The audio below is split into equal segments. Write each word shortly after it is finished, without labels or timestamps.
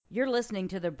You're listening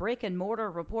to the Brick and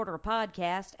Mortar Reporter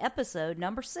Podcast, episode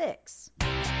number 6.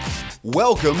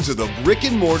 Welcome to the Brick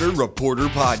and Mortar Reporter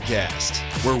Podcast,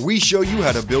 where we show you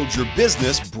how to build your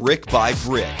business brick by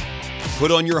brick.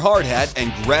 Put on your hard hat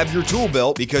and grab your tool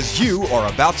belt because you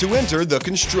are about to enter the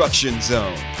construction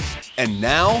zone. And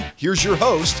now, here's your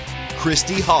host,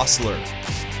 Christy Hostler.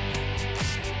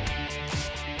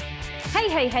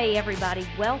 Hey, everybody.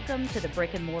 Welcome to the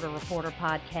Brick and Mortar Reporter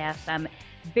Podcast. I'm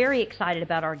very excited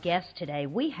about our guest today.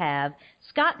 We have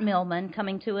Scott Millman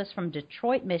coming to us from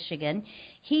Detroit, Michigan.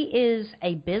 He is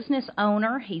a business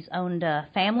owner. He's owned a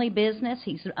family business.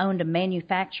 He's owned a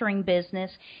manufacturing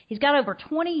business. He's got over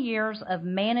 20 years of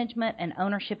management and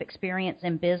ownership experience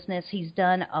in business. He's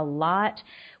done a lot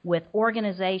with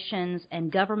organizations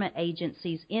and government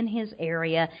agencies in his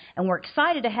area, and we're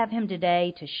excited to have him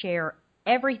today to share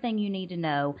everything you need to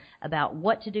know about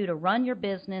what to do to run your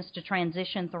business, to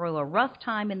transition through a rough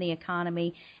time in the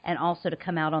economy, and also to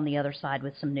come out on the other side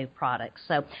with some new products.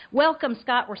 So welcome,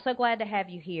 Scott. We're so glad to have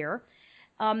you here.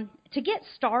 To get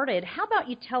started, how about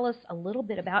you tell us a little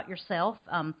bit about yourself,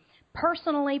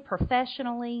 personally,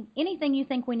 professionally, anything you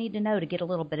think we need to know to get a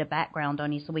little bit of background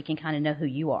on you so we can kind of know who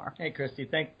you are. Hey, Christy,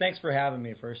 thanks for having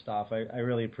me, first off. I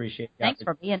really appreciate it. Thanks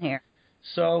for being here.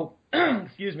 So,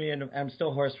 excuse me, and I'm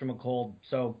still hoarse from a cold,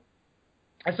 so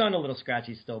I sound a little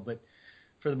scratchy still, but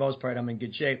for the most part, I'm in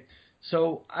good shape.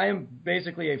 So I am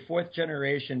basically a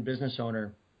fourth-generation business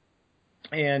owner,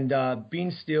 and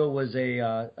Bean Steel was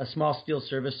a small steel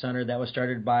service center that was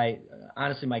started by,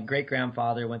 honestly, my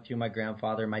great-grandfather, went through my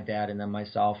grandfather, my dad, and then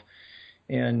myself.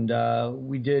 And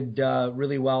we did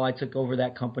really well. I took over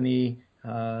that company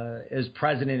as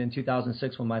president in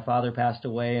 2006 when my father passed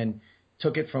away, and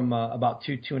took it from about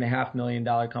 $2.5 million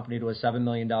company to a $7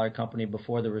 million company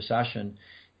before the recession.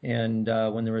 And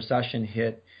when the recession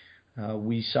hit,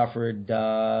 we suffered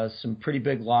some pretty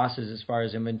big losses as far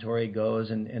as inventory goes,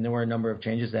 and there were a number of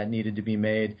changes that needed to be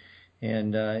made.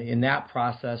 And in that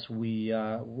process, we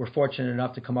were fortunate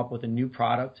enough to come up with a new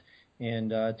product and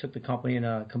took the company in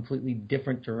a completely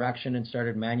different direction and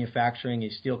started manufacturing a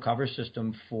steel cover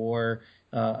system for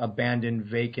abandoned,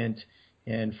 vacant,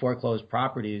 and foreclosed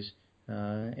properties.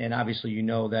 And obviously, you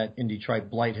know that in Detroit,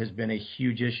 blight has been a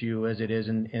huge issue as it is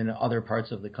in other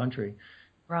parts of the country.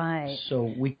 Right.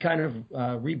 So we kind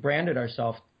of rebranded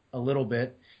ourselves a little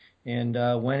bit and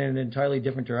went in an entirely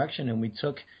different direction. And we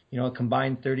took, a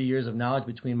combined 30 years of knowledge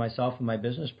between myself and my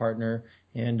business partner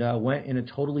and went in a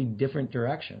totally different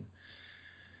direction.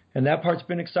 And that part's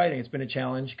been exciting. It's been a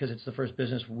challenge because it's the first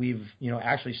business we've,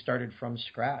 actually started from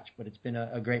scratch. But it's been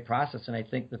a great process. And I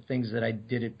think the things that I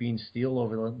did at Bean Steel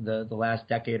over the last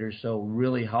decade or so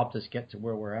really helped us get to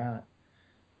where we're at.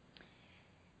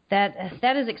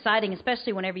 That is exciting,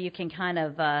 especially whenever you can kind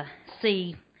of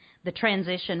see the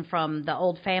transition from the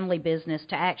old family business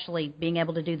to actually being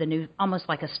able to do the new, almost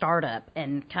like a startup,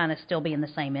 and kind of still be in the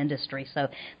same industry. So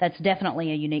that's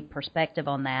definitely a unique perspective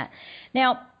on that.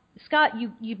 Now, Scott,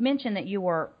 you've mentioned that you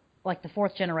were like the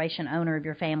fourth generation owner of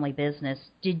your family business.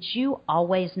 Did you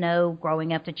always know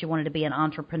growing up that you wanted to be an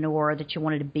entrepreneur, that you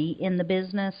wanted to be in the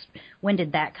business? When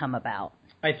did that come about?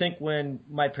 I think when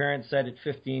my parents said at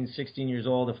 15, 16 years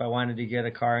old, if I wanted to get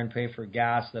a car and pay for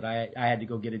gas, that I had to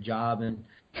go get a job. And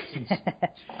since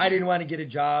I didn't want to get a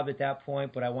job at that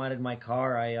point, but I wanted my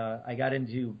car, I got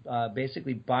into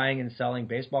basically buying and selling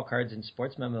baseball cards and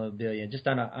sports memorabilia, just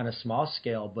on a small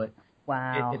scale. But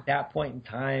wow. At that point in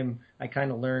time, I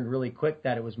kind of learned really quick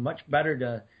that it was much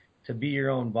better to be your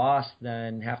own boss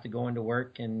than have to go into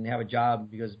work and have a job,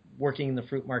 because working in the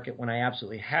fruit market when I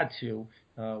absolutely had to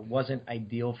wasn't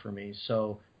ideal for me.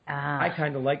 So I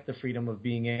kind of liked the freedom of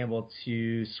being able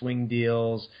to swing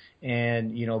deals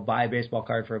and, buy a baseball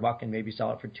card for $1 and maybe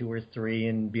sell it for $2 or $3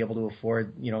 and be able to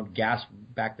afford, gas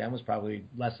back then was probably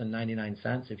less than 99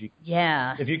 cents if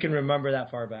you can remember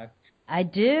that far back. I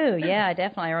do, yeah, I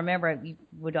definitely remember. We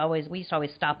used to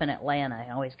always stop in Atlanta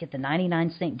and always get the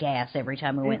 99-cent gas every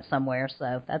time we went somewhere.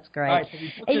 So that's great. All right,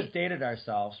 so we just dated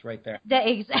ourselves right there.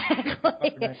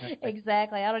 Exactly,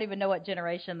 exactly. I don't even know what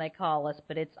generation they call us,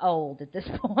 but it's old at this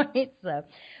point. So,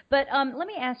 but let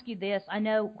me ask you this: I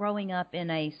know growing up in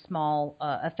a small,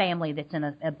 a family that's in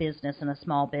a business and a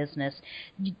small business,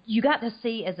 you got to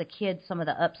see as a kid some of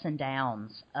the ups and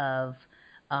downs of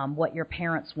what your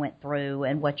parents went through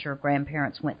and what your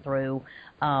grandparents went through.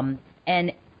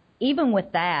 And even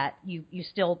with that, you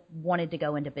still wanted to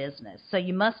go into business. So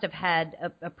you must have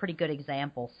had a pretty good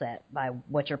example set by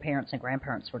what your parents and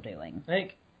grandparents were doing. I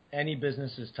think any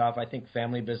business is tough. I think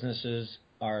family businesses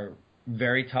are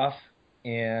very tough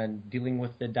and dealing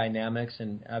with the dynamics.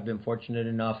 And I've been fortunate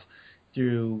enough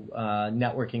through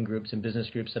networking groups and business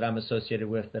groups that I'm associated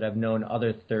with, that I've known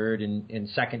other third and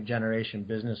second generation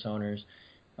business owners.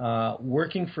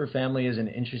 Working for family is an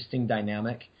interesting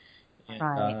dynamic.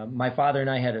 Right. My father and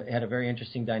I had a very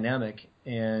interesting dynamic,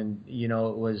 and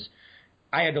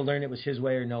I had to learn it was his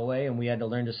way or no way, and we had to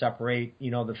learn to separate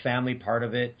the family part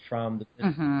of it from the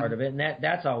business part of it, and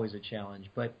that's always a challenge.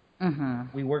 But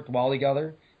we worked well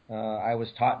together. I was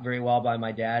taught very well by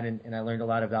my dad, and I learned a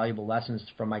lot of valuable lessons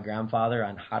from my grandfather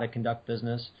on how to conduct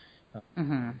business,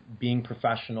 being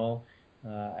professional.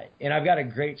 And I've got a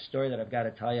great story that I've got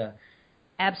to tell you.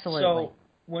 Absolutely. So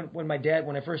when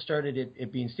I first started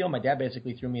it being steel, my dad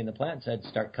basically threw me in the plant and said,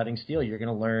 start cutting steel. You're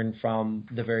going to learn from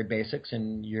the very basics,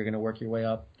 and you're going to work your way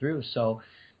up through. So,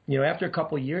 after a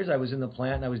couple of years, I was in the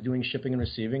plant, and I was doing shipping and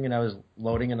receiving, and I was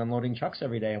loading and unloading trucks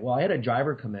every day. Well, I had a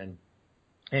driver come in,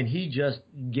 and he just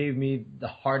gave me the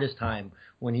hardest time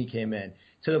when he came in,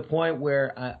 to the point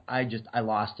where I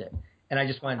lost it. And I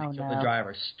just wanted to kill the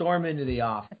driver, storm into the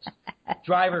office.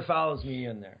 Driver follows me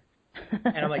in there.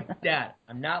 And I'm like, Dad,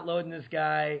 I'm not loading this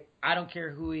guy. I don't care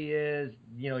who he is.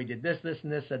 He did this,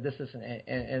 and this, said this,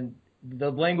 and the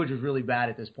language was really bad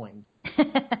at this point.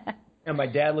 And my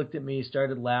dad looked at me,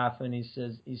 started laughing. He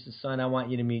says, son, I want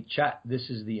you to meet Chet. This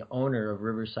is the owner of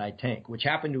Riverside Tank, which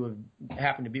happened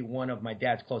to be one of my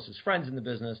dad's closest friends in the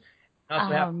business.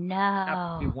 Also happened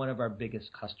to be one of our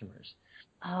biggest customers.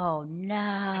 Oh, no.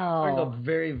 I learned a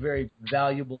very, very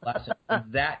valuable lesson.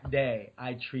 That day,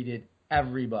 I treated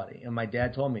everybody. And my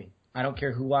dad told me, I don't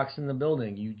care who walks in the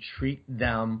building, you treat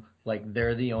them like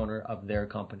they're the owner of their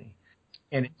company.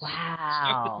 And it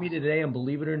stuck with me today, and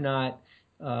believe it or not,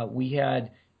 we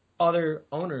had other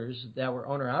owners that were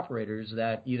owner-operators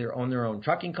that either own their own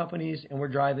trucking companies and were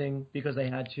driving because they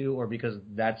had to, or because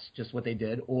that's just what they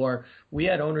did, or we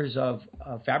had owners of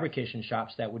fabrication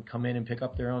shops that would come in and pick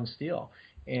up their own steel.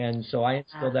 And so I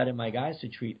instilled that in my guys to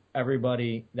treat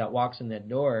everybody that walks in that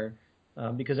door,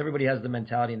 because everybody has the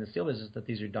mentality in the steel business that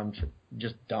these are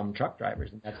just dumb truck drivers.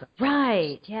 And that's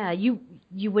right. Yeah.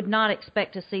 You would not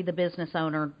expect to see the business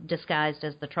owner disguised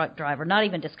as the truck driver, not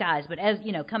even disguised, but as,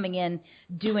 coming in,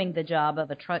 doing the job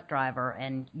of a truck driver.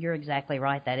 And you're exactly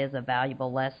right. That is a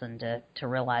valuable lesson to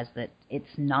realize that it's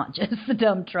not just the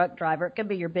dumb truck driver. It could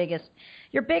be your biggest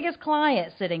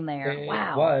client sitting there. It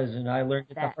wow. was, and I learned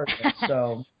it the hard way.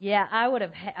 So yeah, I would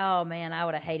have. I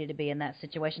would have hated to be in that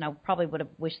situation. I probably would have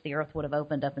wished the earth would have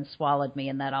opened up and swallowed me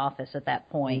in that office at that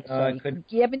point.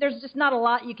 There's just not a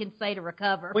lot you can say to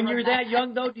recover. When you're that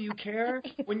young, though, do you care?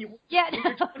 When you're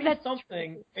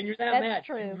 20-something and you're that mad,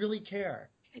 do you really care?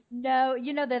 No,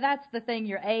 that's the thing.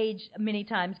 Your age many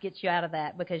times gets you out of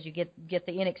that because you get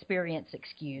the inexperience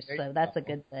excuse. So that's a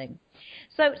good thing.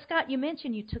 So, Scott, you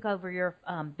mentioned you took over your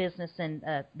business in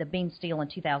the Beam Steel in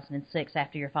 2006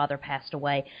 after your father passed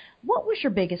away. What was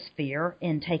your biggest fear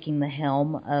in taking the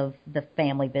helm of the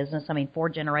family business? I mean,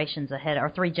 3 generations ahead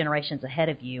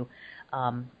of you.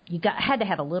 You had to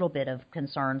have a little bit of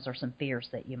concerns or some fears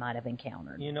that you might have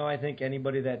encountered. I think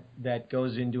anybody that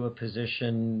goes into a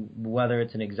position, whether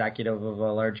it's an executive of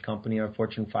a large company or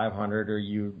Fortune 500, or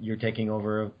you're taking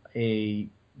over a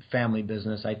family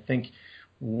business, I think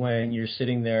when you're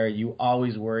sitting there, you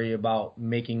always worry about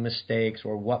making mistakes,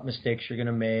 or what mistakes you're going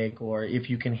to make, or if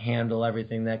you can handle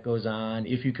everything that goes on,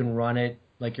 if you can run it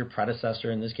like your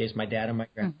predecessor, in this case, my dad and my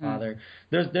grandfather.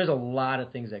 There's a lot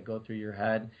of things that go through your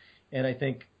head. And I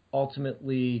think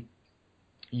ultimately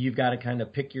you've got to kind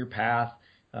of pick your path,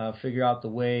 figure out the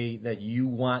way that you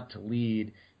want to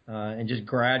lead, and just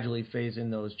gradually phase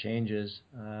in those changes.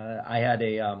 I had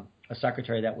a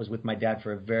secretary that was with my dad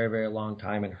for a very, very long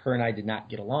time, and her and I did not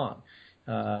get along.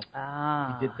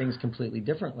 We did things completely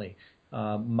differently.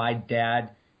 My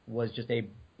dad was just a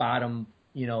bottom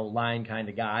line kind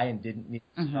of guy and didn't need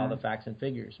to see all the facts and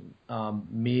figures.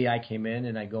 I came in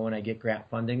and I go and I get grant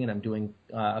funding, and I'm doing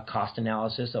a cost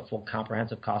analysis, a full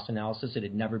comprehensive cost analysis. It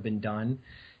had never been done.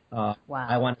 Wow.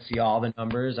 I want to see all the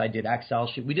numbers. I did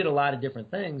Excel sheet. We did a lot of different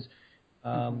things,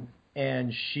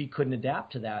 and she couldn't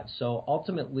adapt to that. So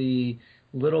ultimately,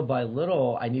 little by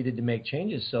little, I needed to make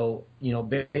changes. So,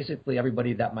 basically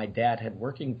everybody that my dad had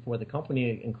working for the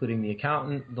company, including the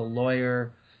accountant, the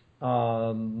lawyer,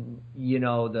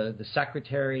 the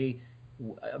secretary,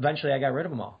 eventually I got rid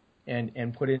of them all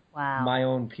and put in my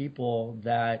own people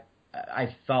that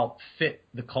I felt fit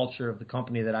the culture of the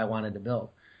company that I wanted to build.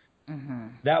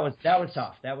 That was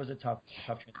tough. That was a tough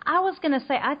transition. I was going to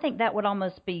say, I think that would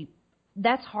almost be,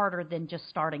 that's harder than just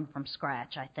starting from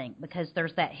scratch, I think, because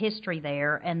there's that history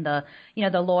there and the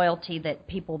loyalty that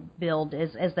people build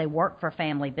as they work for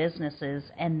family businesses,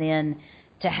 and then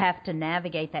to have to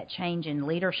navigate that change in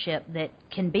leadership that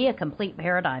can be a complete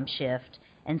paradigm shift,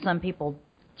 and some people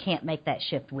can't make that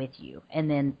shift with you. And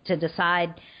then to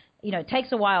decide, it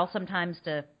takes a while sometimes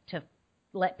to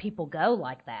let people go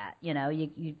like that.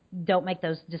 You don't make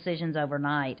those decisions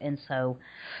overnight. And so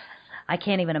I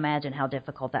can't even imagine how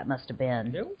difficult that must have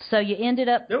been. So you ended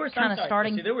up kind of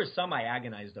starting. See, there were some I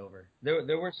agonized over.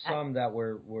 There were some that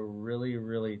were really,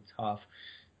 really tough.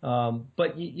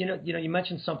 But you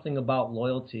mentioned something about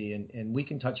loyalty, and we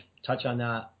can touch on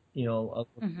that, a little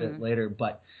bit later.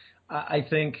 But I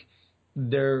think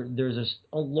there's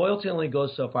loyalty only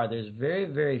goes so far. There's very,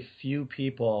 very few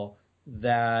people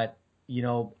that,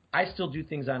 I still do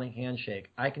things on a handshake.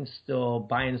 I can still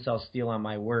buy and sell steel on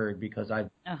my word because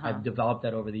I've developed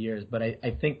that over the years. But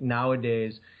I think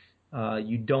nowadays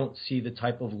you don't see the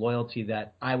type of loyalty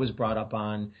that I was brought up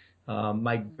on.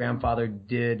 My grandfather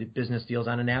did business deals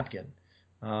on a napkin.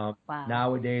 Wow.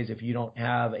 Nowadays, if you don't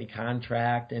have a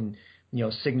contract and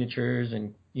signatures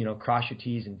and cross your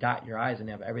T's and dot your I's and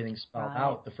have everything spelled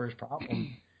out, the first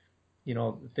problem,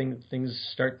 things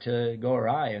start to go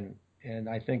awry, and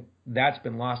I think that's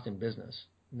been lost in business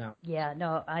now. Yeah,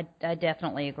 no, I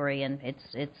definitely agree, and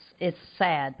it's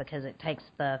sad because it takes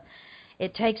the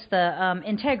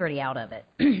integrity out of it,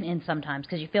 and sometimes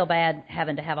because you feel bad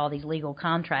having to have all these legal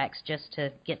contracts just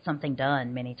to get something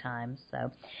done many times.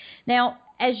 So now,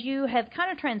 as you have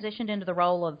kind of transitioned into the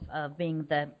role of being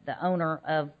the owner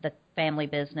of the family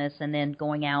business and then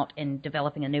going out and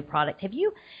developing a new product, have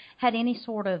you had any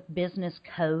sort of business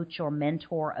coach or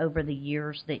mentor over the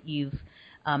years that you've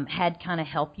had kind of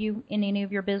help you in any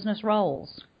of your business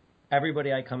roles?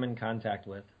 Everybody I come in contact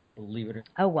with, believe it or not.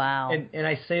 Oh, wow. And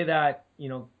I say that,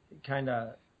 kind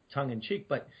of tongue in cheek,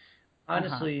 but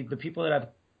honestly, the people that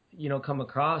I've, come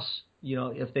across,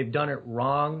 if they've done it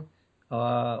wrong,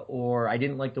 or I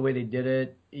didn't like the way they did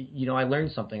it, I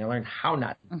learned something. I learned how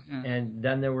not to. And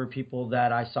then there were people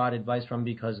that I sought advice from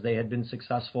because they had been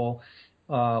successful,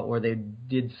 or they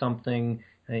did something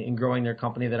in growing their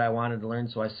company that I wanted to learn.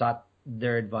 So I sought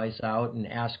their advice out and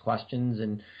asked questions.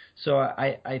 And so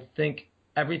I think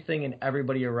everything and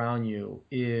everybody around you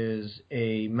is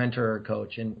a mentor or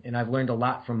coach. And I've learned a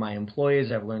lot from my employees.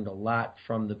 I've learned a lot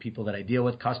from the people that I deal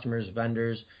with, customers,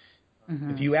 vendors.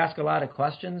 If you ask a lot of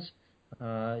questions,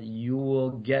 you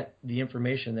will get the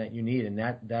information that you need. And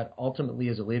that ultimately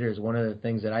as a leader is one of the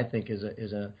things that I think is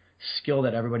a skill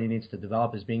that everybody needs to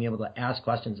develop, is being able to ask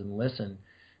questions and listen.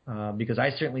 Because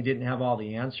I certainly didn't have all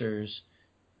the answers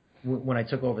when I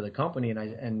took over the company,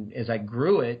 and as I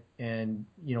grew it and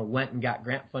went and got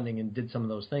grant funding and did some of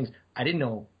those things, I didn't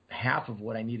know half of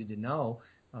what I needed to know.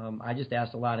 I just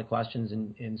asked a lot of questions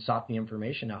and sought the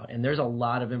information out. And there's a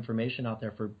lot of information out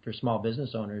there for small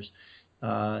business owners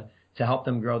to help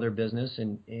them grow their business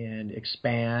and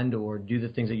expand or do the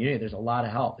things that you need. There's a lot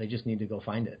of help. They just need to go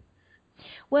find it.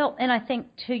 Well, and I think,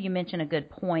 too, you mentioned a good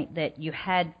point that you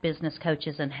had business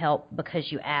coaches and help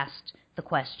because you asked the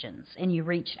questions and you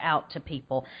reached out to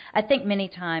people. I think many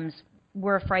times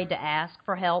we're afraid to ask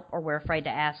for help, or we're afraid to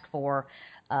ask for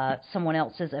someone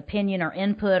else's opinion or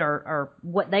input or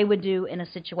what they would do in a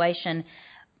situation.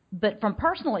 But from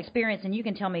personal experience, and you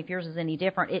can tell me if yours is any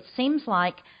different, it seems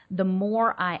like the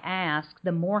more I ask,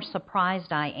 the more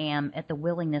surprised I am at the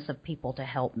willingness of people to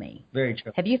help me. Very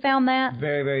true. Have you found that?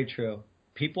 Very, very true.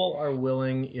 People are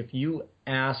willing, if you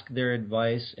ask their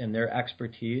advice and their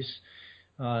expertise,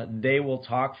 they will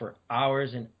talk for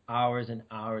hours and hours and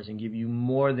hours and give you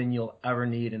more than you'll ever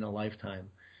need in a lifetime.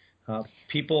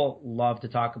 People love to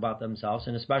talk about themselves,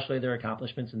 and especially their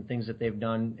accomplishments and things that they've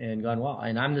done and gone well.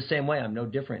 And I'm the same way. I'm no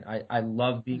different. I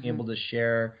love being able to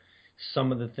share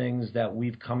some of the things that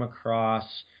we've come across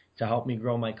to help me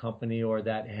grow my company, or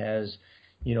that has,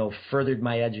 furthered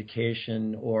my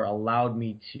education or allowed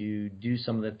me to do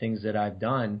some of the things that I've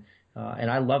done.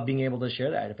 And I love being able to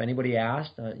share that. If anybody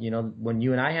asked, when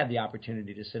you and I had the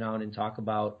opportunity to sit down and talk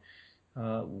about,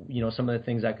 some of the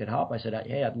things that could help, I said,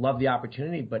 hey, I'd love the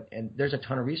opportunity, and there's a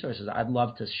ton of resources. I'd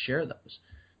love to share those.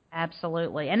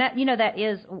 Absolutely. And that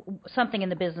is something in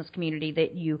the business community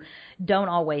that you don't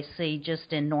always see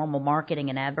just in normal marketing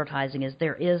and advertising, is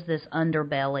there is this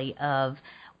underbelly of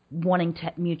wanting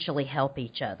to mutually help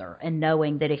each other, and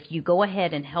knowing that if you go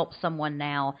ahead and help someone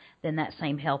now, then that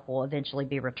same help will eventually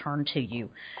be returned to you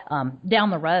down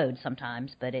the road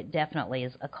sometimes. But it definitely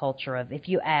is a culture of, if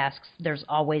you ask, there's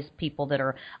always people that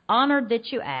are honored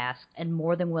that you asked and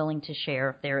more than willing to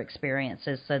share their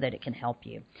experiences so that it can help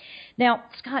you. Now,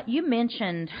 Scott, you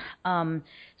mentioned some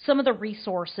of the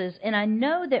resources, and I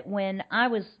know that when I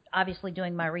was obviously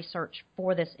doing my research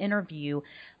for this interview,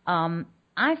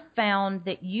 I found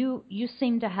that you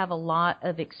seem to have a lot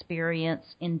of experience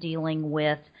in dealing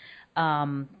with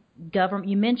government.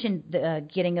 You mentioned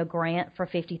getting a grant for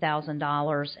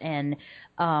 $50,000 and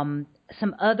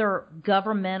some other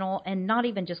governmental, and not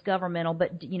even just governmental,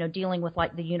 but dealing with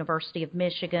like the University of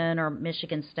Michigan or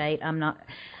Michigan State. I'm not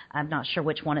sure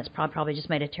which one. It's probably just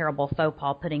made a terrible faux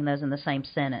pas putting those in the same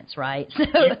sentence, right?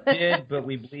 You did, but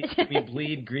we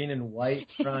bleed green and white.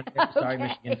 Sorry, Okay.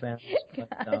 Michigan fans. But,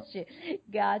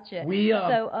 Gotcha.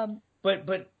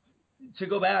 But to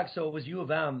go back, so it was U of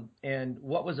M, and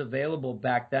what was available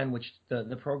back then, which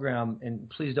the program, and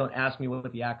please don't ask me what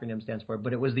the acronym stands for,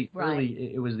 but it was the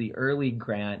early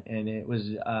grant, and it was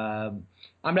I'm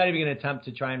not even going to attempt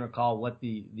to try and recall what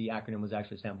the acronym was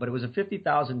actually stand, but it was a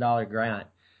 $50,000 grant.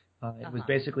 It was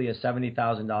basically a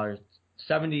 $70,000,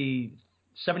 70%,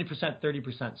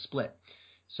 30% split.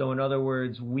 So in other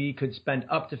words, we could spend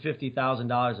up to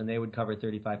 $50,000 and they would cover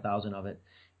 $35,000 of it.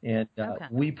 And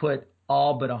we put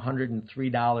all but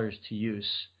 $103 to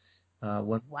use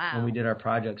when we did our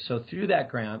project. So through that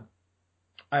grant,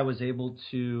 I was able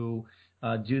to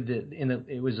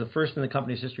it was the first in the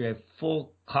company's history, a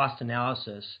full cost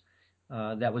analysis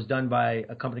that was done by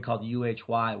a company called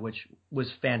UHY, which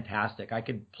was fantastic. I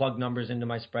could plug numbers into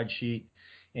my spreadsheet,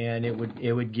 and it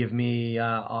would give me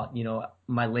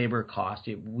my labor cost.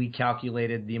 We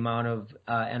calculated the amount of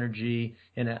energy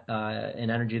and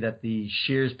energy that the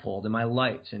shears pulled and my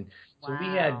lights, and so we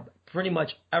had pretty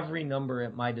much every number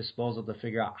at my disposal to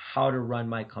figure out how to run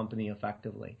my company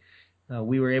effectively.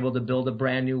 We were able to build a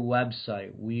brand new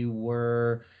website. We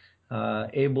were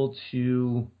able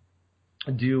to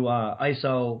do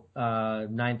ISO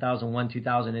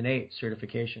 9001-2008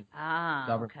 certification.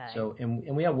 Okay. So,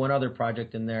 and we have one other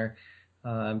project in there.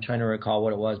 I'm trying to recall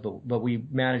what it was, but we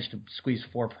managed to squeeze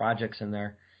 4 projects in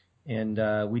there, and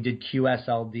we did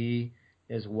QSLD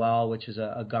as well, which is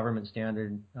a government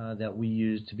standard that we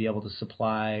use to be able to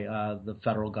supply the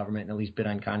federal government and at least bid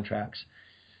on contracts.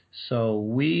 So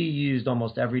we used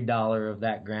almost every dollar of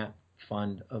that grant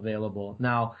fund available.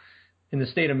 Now, in the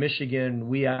state of Michigan,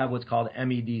 we have what's called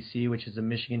MEDC, which is the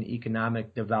Michigan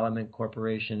Economic Development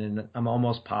Corporation, and I'm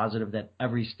almost positive that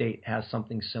every state has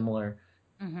something similar.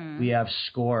 Mm-hmm. We have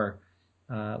SCORE,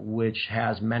 which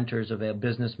has mentors,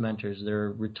 business mentors.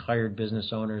 They're retired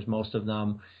business owners, most of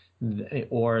them,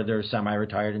 or they're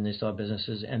semi-retired and they still have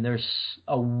businesses, and there's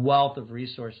a wealth of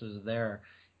resources there.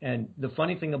 And the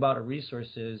funny thing about a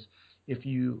resource is if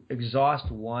you exhaust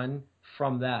one,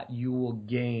 from that you will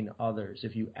gain others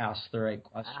if you ask the right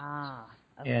questions.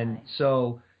 Okay. And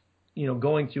so,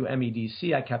 going through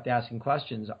MEDC, I kept asking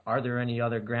questions. Are there any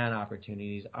other grant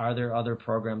opportunities? Are there other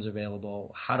programs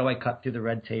available? How do I cut through the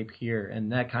red tape here?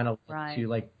 And that kind of led to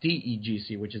like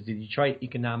DEGC, which is the Detroit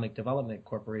Economic Development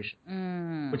Corporation,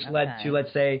 which led to,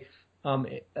 let's say,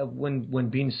 when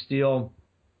Bean Steel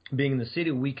being in the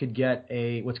city, we could get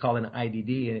what's called an IDD.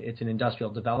 It's an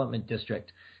industrial development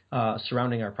district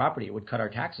surrounding our property. It would cut our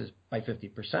taxes by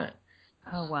 50%.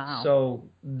 Oh, wow. So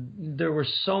there were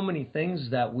so many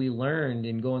things that we learned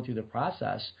in going through the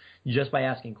process just by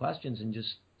asking questions and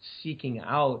just seeking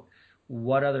out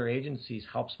what other agencies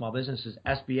help small businesses.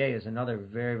 SBA is another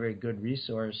very, very good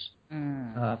resource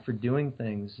for doing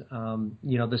things.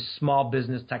 The Small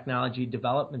Business Technology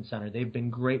Development Center, they've been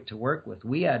great to work with.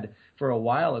 We had, for a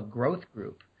while, a growth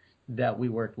group that we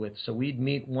worked with. So we'd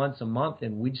meet once a month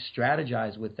and we'd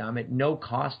strategize with them at no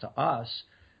cost to us,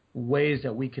 ways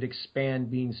that we could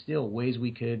expand Bean Steel, ways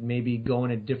we could maybe go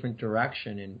in a different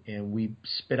direction, and we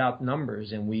spit out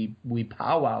numbers and we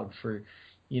powwowed for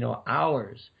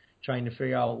hours trying to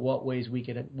figure out what ways we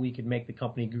could make the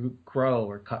company grow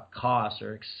or cut costs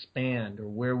or expand or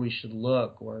where we should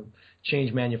look or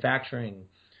change manufacturing.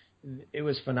 It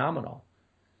was phenomenal.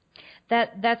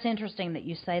 That's interesting that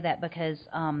you say that, because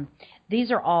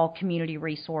these are all community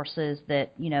resources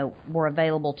that were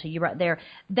available to you right there.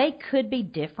 They could be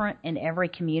different in every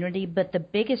community, but the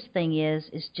biggest thing is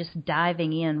just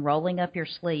diving in, rolling up your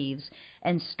sleeves,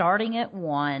 and starting at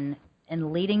one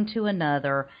and leading to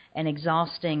another and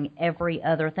exhausting every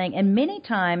other thing. And many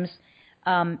times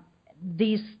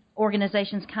these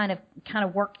organizations kind of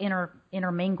work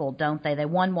intermingled, don't they?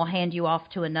 One will hand you off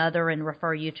to another and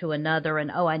refer you to another,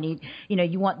 and I need,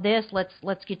 you want this,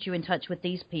 let's get you in touch with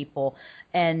these people,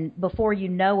 and before you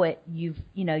know it, you've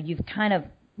kind of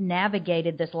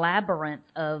navigated this labyrinth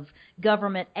of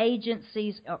government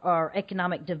agencies or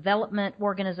economic development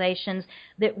organizations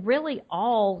that really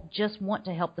all just want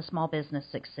to help the small business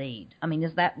succeed. I mean,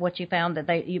 is that what you found, that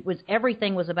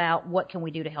everything was about what can we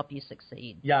do to help you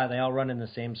succeed? Yeah, they all run in the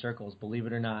same circles, believe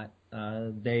it or not.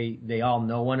 They all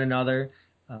know one another.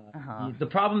 The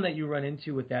problem that you run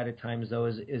into with that at times, though,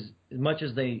 is as much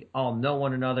as they all know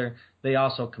one another, they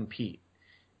also compete.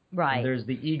 Right. And there's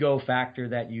the ego factor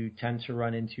that you tend to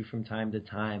run into from time to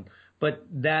time. But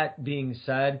that being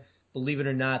said, believe it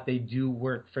or not, they do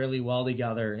work fairly well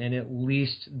together, and at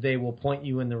least they will point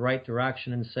you in the right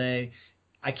direction and say,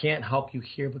 I can't help you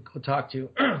here, but go talk to,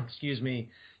 excuse me,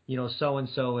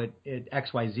 so-and-so at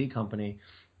XYZ company.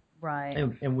 Right.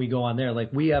 And we go on there.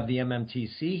 Like we have the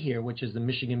MMTC here, which is the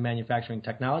Michigan Manufacturing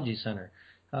Technology Center.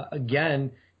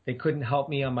 Again, they couldn't help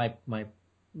me on my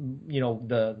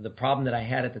the problem that I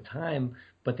had at the time,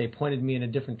 but they pointed me in a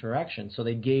different direction. So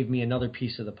they gave me another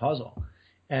piece of the puzzle.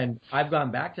 And I've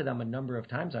gone back to them a number of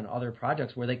times on other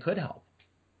projects where they could help.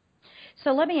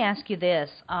 So let me ask you this.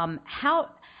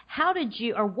 How did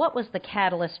you, or what was the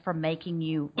catalyst for making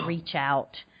you reach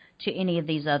out to any of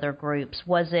these other groups?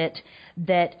 Was it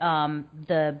that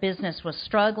the business was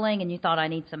struggling and you thought, I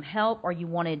need some help, or you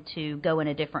wanted to go in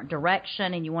a different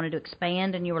direction and you wanted to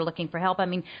expand and you were looking for help? I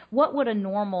mean, what would a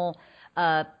normal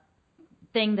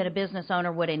thing that a business owner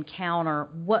would encounter,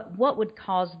 what would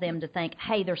cause them to think,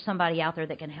 hey, there's somebody out there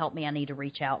that can help me, I need to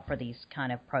reach out for these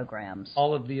kind of programs?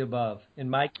 All of the above. In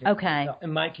my case, okay.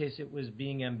 In my case, it was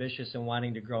being ambitious and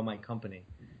wanting to grow my company.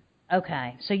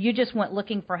 Okay. So you just went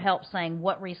looking for help, saying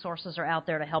what resources are out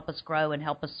there to help us grow and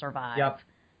help us survive.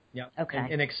 Yep. Okay.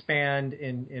 And expand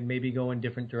and maybe go in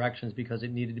different directions because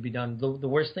it needed to be done. The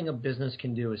worst thing a business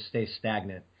can do is stay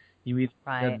stagnant. You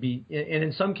either be, and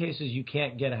in some cases you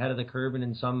can't get ahead of the curve, and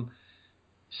in some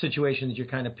situations you're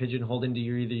kind of pigeonholed into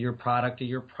either your product or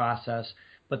your process.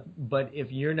 But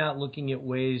if you're not looking at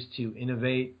ways to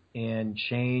innovate and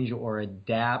change or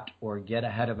adapt or get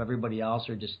ahead of everybody else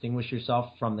or distinguish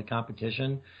yourself from the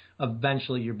competition,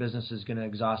 eventually your business is going to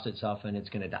exhaust itself and it's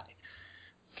going to die.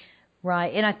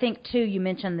 Right, and I think too, you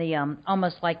mentioned the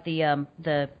almost like the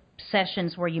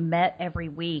sessions where you met every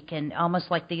week, and almost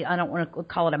like I don't want to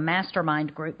call it a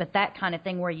mastermind group, but that kind of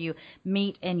thing where you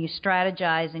meet and you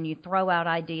strategize and you throw out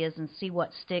ideas and see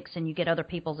what sticks and you get other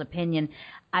people's opinion.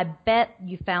 I bet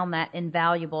you found that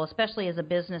invaluable, especially as a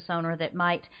business owner that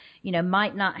might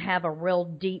not have a real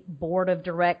deep board of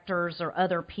directors or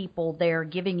other people there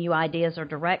giving you ideas or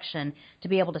direction, to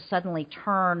be able to suddenly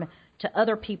turn to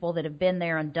other people that have been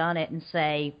there and done it and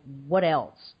say, what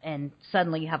else? And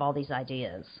suddenly you have all these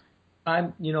ideas.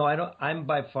 I'm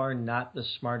by far not the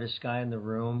smartest guy in the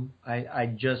room.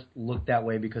 I just look that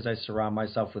way because I surround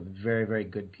myself with very, very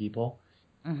good people.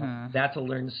 Mm-hmm. That's a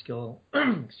learned skill,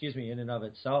 excuse me, in and of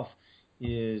itself,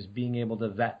 is being able to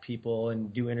vet people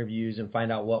and do interviews and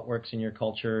find out what works in your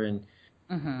culture. And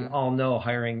mm-hmm. you all know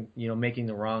hiring, making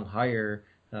the wrong hire,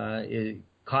 it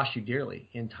costs you dearly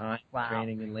in time, wow.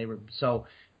 training, and labor. So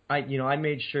I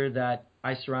made sure that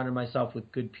I surrounded myself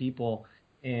with good people.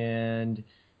 And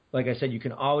like I said, you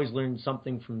can always learn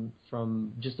something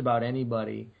from just about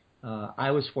anybody.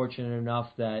 I was fortunate enough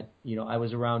that, I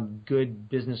was around good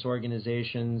business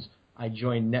organizations. I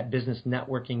joined business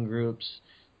networking groups.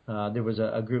 There was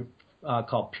a group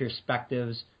called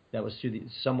Perspectives that was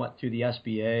somewhat through the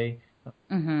SBA,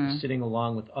 mm-hmm. sitting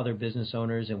along with other business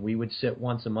owners, and we would sit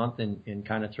once a month and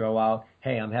kind of throw out,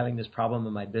 hey, I'm having this problem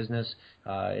in my business.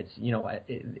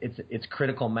 It's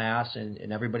critical mass,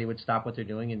 and everybody would stop what they're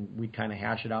doing, and we'd kind of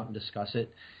hash it out and discuss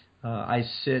it. I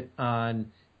sit on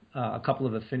a couple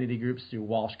of affinity groups through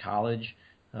Walsh College,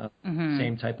 mm-hmm.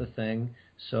 same type of thing.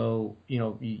 So,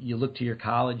 you look to your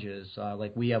colleges,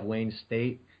 like we have Wayne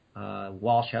State.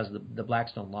 Walsh has the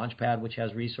Blackstone Launchpad, which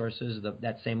has resources.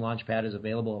 That same Launchpad is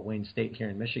available at Wayne State here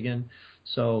in Michigan.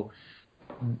 So,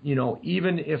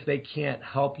 even if they can't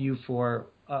help you for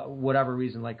whatever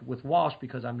reason, like with Walsh,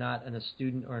 because I'm not a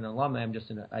student or an alum,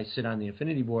 I sit on the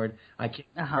affinity board. I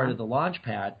can't be part of the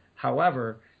Launchpad.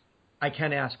 However, I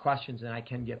can ask questions and I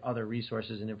can get other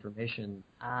resources and information.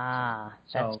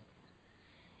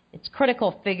 It's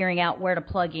critical figuring out where to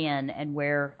plug in and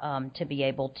where to be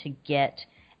able to get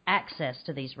access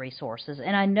to these resources.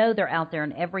 And I know they're out there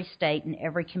in every state and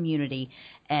every community,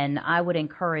 and I would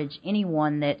encourage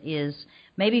anyone that is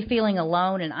maybe feeling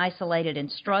alone and isolated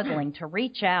and struggling to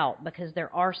reach out, because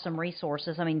there are some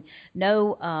resources. I mean,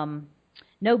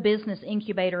 no business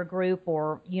incubator group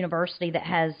or university that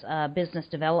has business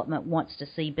development wants to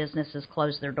see businesses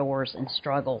close their doors and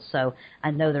struggle. So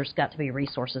I know there's got to be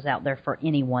resources out there for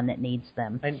anyone that needs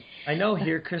them. I know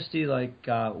here, Christy, like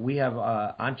we have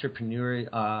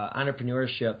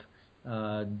entrepreneurship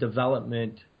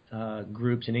development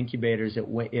groups and incubators at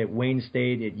Wayne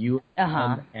State, at UM,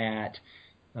 at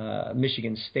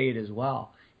Michigan State as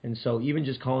well. And so even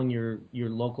just calling your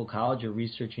local college or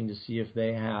researching to see if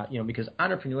they have, because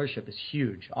entrepreneurship is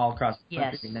huge all across the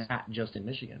country, not just in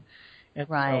Michigan. And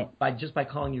Right. so by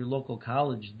calling your local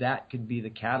college, that could be the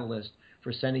catalyst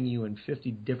for sending you in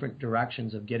 50 different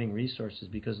directions of getting resources,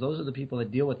 because those are the people that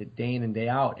deal with it day in and day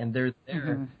out, and they're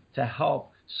there to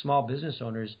help small business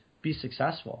owners be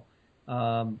successful.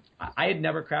 I had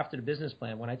never crafted a business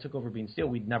plan. When I took over Bean Steel,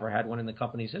 we'd never had one in the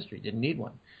company's history. Didn't need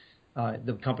one.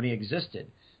 The company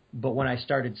existed. But when I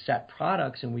started Set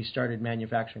Products and we started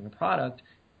manufacturing a product,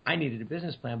 I needed a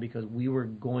business plan because we were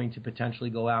going to potentially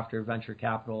go after venture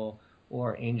capital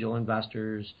or angel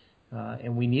investors,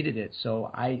 and we needed it.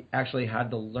 So I actually had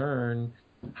to learn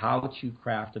how to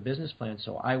craft a business plan.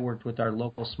 So I worked with our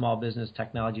local Small Business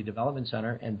Technology Development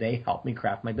Center, and they helped me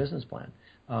craft my business plan.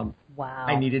 Wow.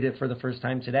 I needed it for the first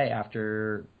time today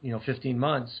after 15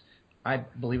 months. I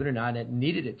believe it or not,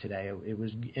 needed it today. It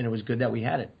was good that we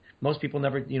had it. Most people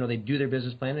never, they do their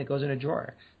business plan and it goes in a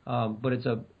drawer. But it's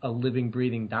a living,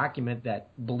 breathing document that,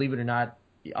 believe it or not,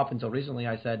 up until recently,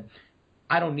 I said,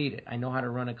 I don't need it. I know how to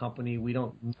run a company. We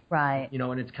don't, right.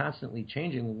 And it's constantly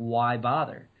changing. Why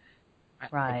bother?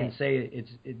 Right. I can say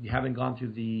having gone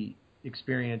through the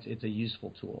experience, it's a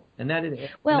useful tool, and that's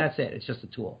it. It's just a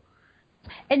tool.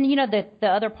 And the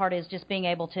other part is just being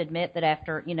able to admit that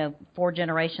after 4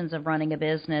 generations of running a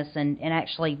business and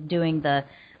actually doing the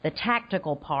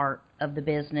tactical part of the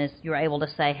business, you're able to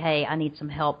say, hey, I need some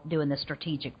help doing the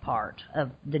strategic part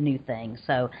of the new thing.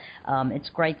 So it's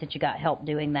great that you got help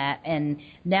doing that. And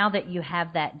now that you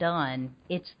have that done,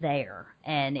 it's there.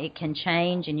 And it can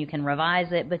change and you can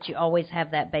revise it, but you always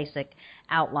have that basic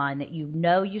outline that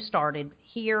you started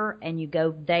here and you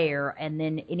go there, and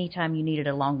then anytime you need it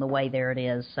along the way, there it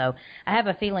is. So I have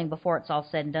a feeling before it's all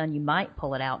said and done, you might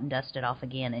pull it out and dust it off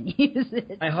again and use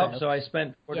it. I hope so. I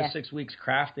spent 4 to 6 weeks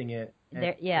crafting it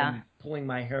and pulling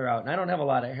my hair out. And I don't have a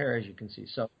lot of hair, as you can see.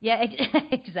 So yeah,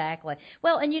 exactly.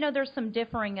 Well, and there's some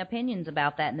differing opinions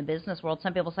about that in the business world.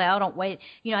 Some people say, oh, don't wait.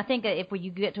 I think if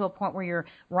you get to a point where you're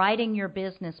writing your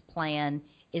business plan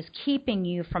is keeping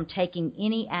you from taking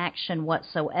any action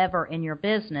whatsoever in your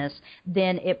business,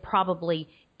 then it probably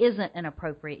isn't an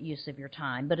appropriate use of your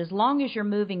time. But as long as you're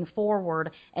moving forward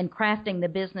and crafting the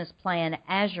business plan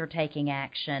as you're taking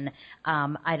action,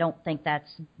 I don't think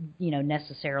that's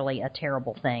necessarily a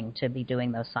terrible thing to be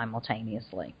doing those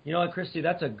simultaneously. You know what, Christy,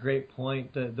 that's a great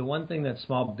point. The one thing that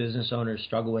small business owners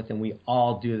struggle with, and we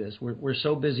all do this, we're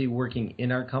so busy working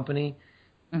in our company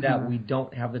that we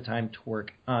don't have the time to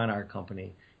work on our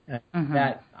company.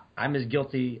 That I'm as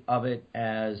guilty of it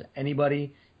as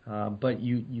anybody. But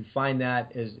you find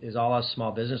that as all us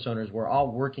small business owners, we're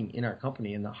all working in our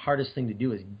company, and the hardest thing to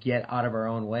do is get out of our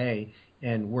own way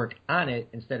and work on it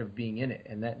instead of being in it.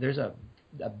 And that there's a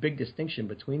big distinction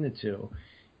between the two.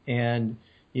 And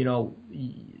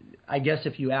I guess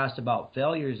if you asked about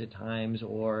failures at times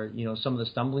or some of the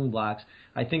stumbling blocks,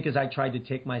 I think as I tried to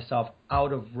take myself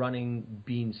out of running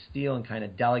Bean Steel and kind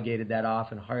of delegated that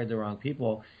off and hired the wrong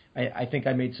people, I think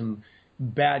I made some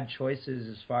bad choices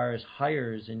as far as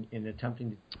hires in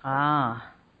attempting to.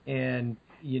 And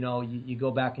you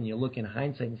go back and you look in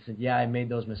hindsight and said, yeah, I made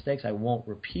those mistakes. I won't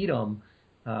repeat them.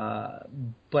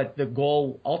 But the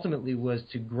goal ultimately was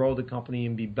to grow the company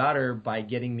and be better by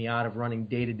getting me out of running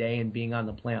day to day and being on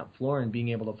the plant floor and being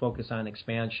able to focus on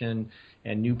expansion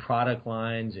and new product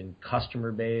lines and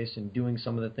customer base and doing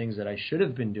some of the things that I should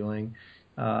have been doing.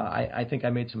 I think I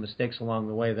made some mistakes along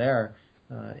the way there.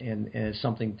 And it's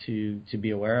something to be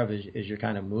aware of as you're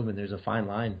kind of moving. There's a fine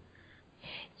line.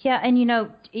 Yeah, and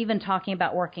even talking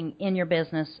about working in your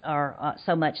business or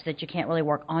so much that you can't really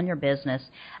work on your business,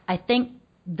 I think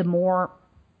the more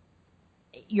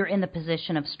you're in the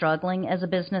position of struggling as a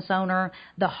business owner,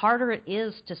 the harder it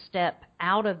is to step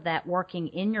out of that working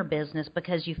in your business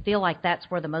because you feel like that's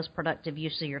where the most productive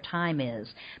use of your time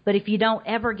is. But if you don't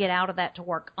ever get out of that to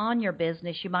work on your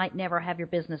business, you might never have your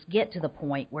business get to the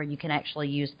point where you can actually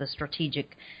use the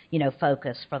strategic,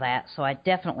 focus for that. So I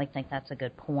definitely think that's a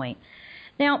good point.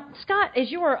 Now, Scott,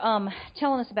 as you were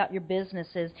telling us about your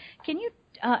businesses, can you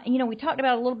we talked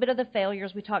about a little bit of the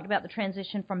failures. We talked about the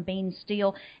transition from Bean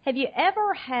Steel. Have you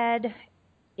ever had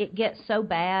it get so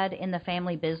bad in the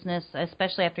family business,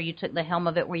 especially after you took the helm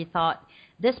of it, where you thought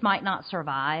this might not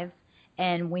survive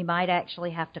and we might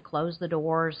actually have to close the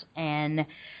doors? And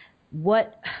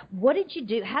what did you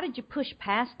do? How did you push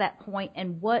past that point?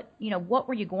 And what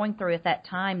were you going through at that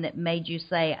time that made you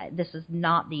say this is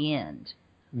not the end?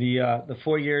 The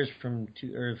 4 years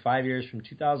 5 years from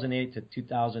 2008 to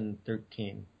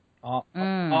 2013,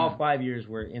 all 5 years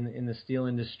were in the steel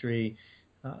industry.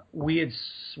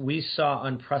 We saw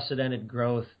unprecedented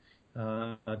growth.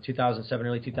 2007,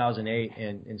 early 2008,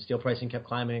 and steel pricing kept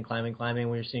climbing and climbing.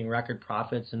 We were seeing record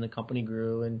profits, and the company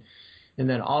grew. And And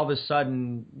then all of a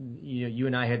sudden, you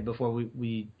and I had, before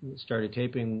we started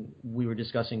taping, we were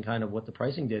discussing kind of what the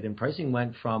pricing did. And pricing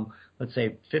went from, let's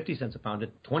say, 50 cents a pound to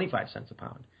 25 cents a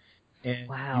pound. And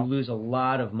wow. you lose a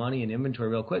lot of money in inventory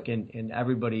real quick. And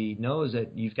everybody knows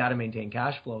that you've got to maintain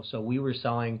cash flow. So we were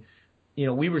selling,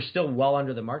 we were still well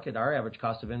under the market. Our average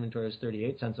cost of inventory was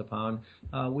 38 cents a pound.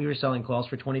 We were selling coils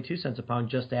for 22 cents a pound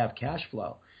just to have cash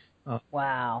flow.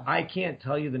 Wow. I can't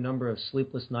tell you the number of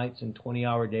sleepless nights and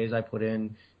 20-hour days I put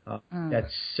in, that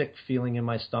sick feeling in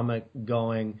my stomach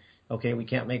going, okay, we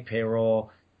can't make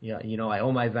payroll. I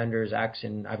owe my vendors X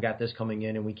and I've got this coming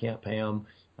in and we can't pay them.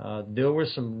 There were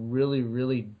some really,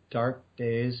 really dark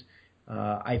days.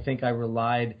 I think I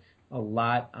relied a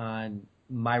lot on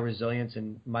my resilience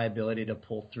and my ability to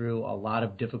pull through a lot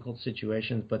of difficult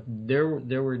situations. But there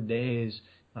were days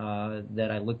that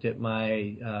I looked at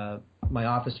my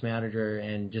office manager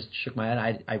and just shook my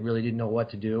head. I really didn't know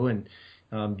what to do and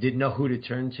didn't know who to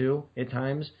turn to at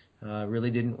times.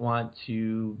 Really didn't want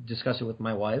to discuss it with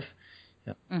my wife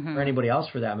or anybody else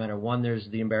for that matter. One, there's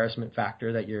the embarrassment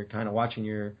factor that you're kind of watching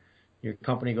your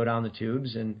company go down the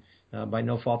tubes, and by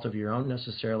no fault of your own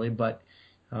necessarily, but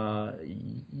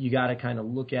you got to kind of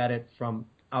look at it from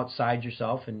outside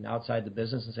yourself and outside the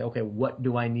business and say, okay, what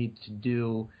do I need to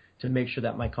do to make sure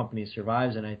that my company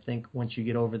survives? And I think once you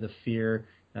get over the fear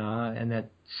and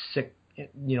that sick,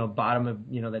 bottom of,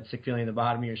 that sick feeling in the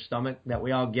bottom of your stomach that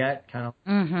we all get, kind of.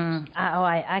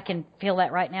 I can feel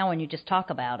that right now when you just talk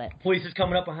about it. Police is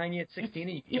coming up behind you at 16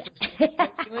 and you get the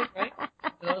feeling, right?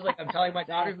 So I was like, I'm telling my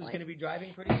daughter who's going to be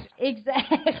driving pretty soon.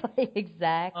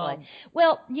 Exactly.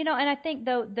 Well, and I think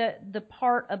though the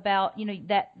part about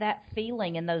that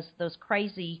feeling and those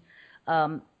crazy,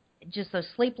 just those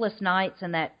sleepless nights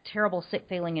and that terrible sick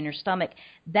feeling in your stomach,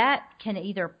 that can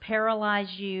either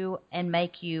paralyze you and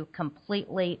make you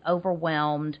completely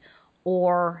overwhelmed,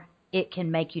 or it can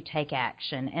make you take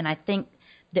action. And I think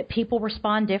that people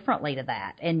respond differently to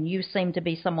that. And you seem to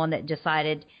be someone that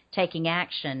decided taking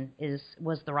action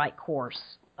was the right course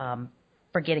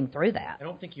for getting through that. I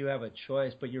don't think you have a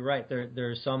choice, but you're right.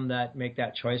 There are some that make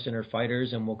that choice and are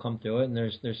fighters and will come through it, and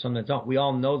there's some that don't. We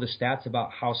all know the stats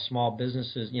about how small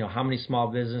businesses, how many small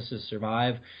businesses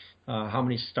survive, how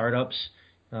many startups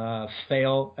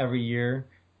fail every year,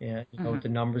 and with the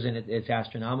numbers, and it's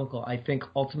astronomical. I think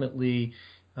ultimately,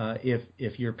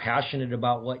 if you're passionate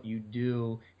about what you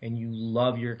do and you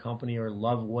love your company or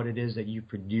love what it is that you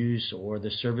produce or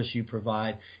the service you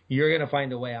provide, you're going to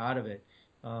find a way out of it.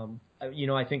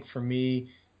 I think for me,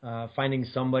 finding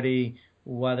somebody,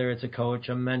 whether it's a coach,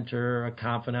 a mentor, a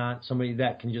confidant, somebody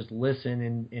that can just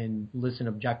listen and listen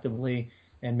objectively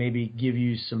and maybe give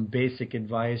you some basic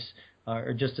advice,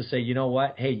 or just to say, you know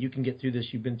what, hey, you can get through this.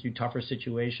 You've been through tougher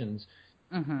situations.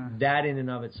 That in and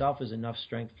of itself is enough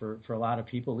strength for a lot of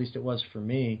people, at least it was for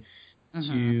me,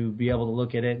 to be able to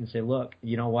look at it and say, look,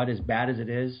 you know what, as bad as it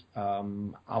is,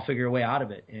 I'll figure a way out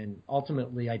of it. And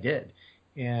ultimately I did.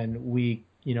 And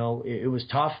it was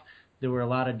tough. There were a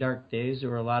lot of dark days. There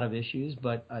were a lot of issues,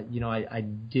 but, I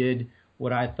did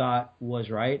what I thought was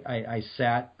right. I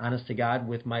sat, honest to God,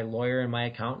 with my lawyer and my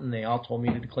accountant. They all told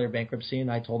me to declare bankruptcy, and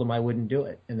I told them I wouldn't do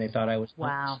it. And they thought I was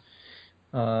nuts.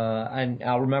 Wow. And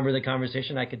I'll remember the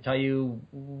conversation. I could tell you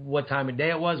what time of day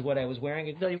it was, what I was wearing.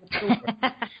 I could tell you what clothes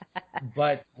were.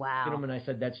 But, wow. Gentlemen, I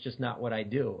said, that's just not what I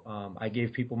do. I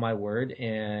gave people my word,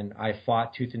 and I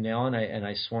fought tooth and nail, and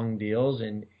I swung deals.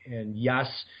 And yes,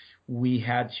 we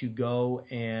had to go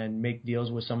and make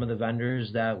deals with some of the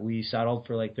vendors that we settled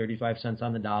for like 35 cents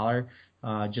on the dollar,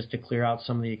 just to clear out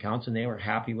some of the accounts, and they were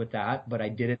happy with that. But I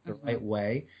did it the right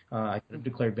way. I could have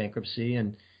declared bankruptcy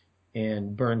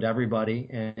and burned everybody.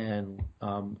 And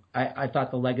I thought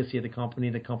the legacy of the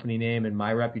company name, and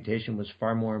my reputation was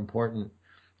far more important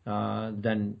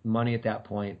than money at that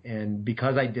point. And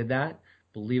because I did that,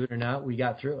 believe it or not, we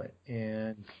got through it.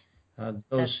 And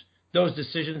those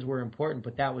decisions were important,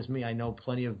 but that was me. I know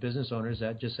plenty of business owners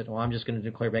that just said, I'm just going to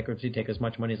declare bankruptcy, take as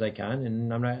much money as I can,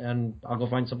 and I'll go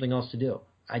find something else to do.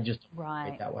 I just don't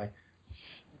think that way.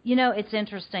 It's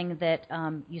interesting that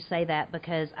you say that,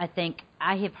 because I think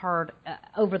I have heard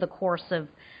over the course of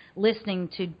listening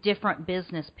to different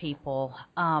business people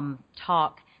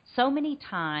talk so many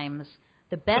times,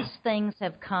 the best things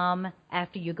have come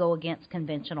after you go against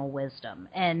conventional wisdom.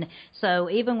 And so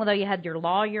even though you had your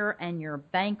lawyer and your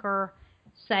banker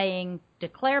saying,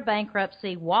 declare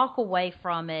bankruptcy, walk away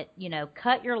from it,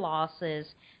 cut your losses,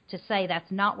 to say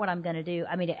that's not what I'm going to do.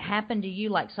 I mean, it happened to you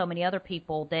like so many other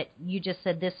people that you just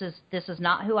said, this is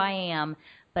not who I am,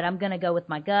 but I'm going to go with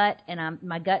my gut, and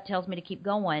my gut tells me to keep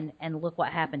going, and look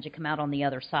what happens. You come out on the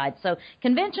other side. So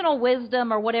conventional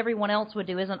wisdom or what everyone else would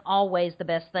do isn't always the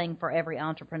best thing for every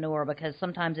entrepreneur, because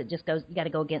sometimes it just goes, you got to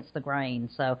go against the grain.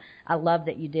 So I love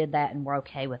that you did that and were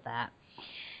okay with that.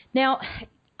 Now,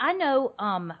 I know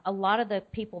a lot of the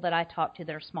people that I talk to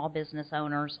that are small business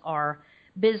owners are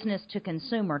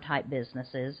business-to-consumer type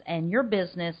businesses, and your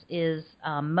business is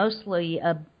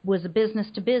was a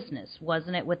business-to-business,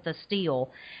 wasn't it, with the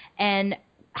steel? And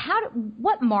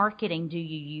what marketing do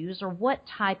you use, or what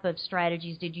type of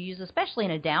strategies did you use, especially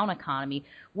in a down economy?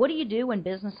 What do you do when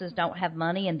businesses don't have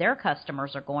money and their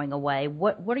customers are going away?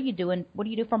 What are you doing? What do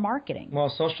you do for marketing? Well,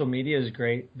 social media is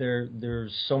great.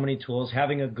 There's so many tools.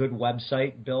 Having a good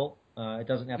website built. It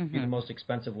doesn't have to be the most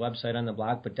expensive website on the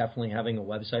block, but definitely having a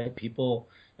website. People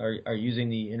are using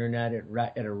the internet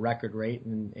at a record rate,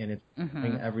 and it's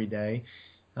growing every day.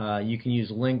 You can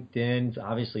use LinkedIn,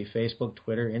 obviously Facebook,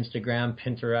 Twitter, Instagram,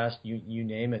 Pinterest, you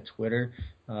name it, Twitter.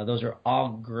 Those are all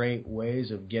great ways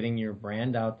of getting your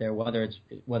brand out there, whether it's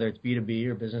B2B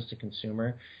or business to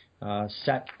consumer.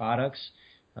 Set Products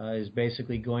is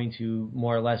basically going to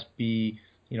more or less be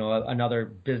another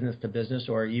business to business,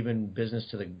 or even business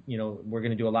to we're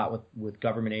going to do a lot with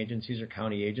government agencies or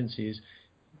county agencies.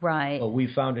 Right. So we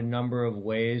found a number of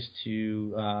ways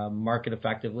to market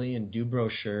effectively and do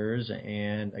brochures.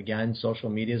 And again, social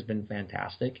media has been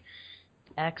fantastic.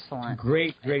 Excellent.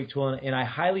 Great tool. And I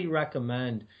highly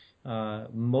recommend,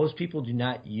 most people do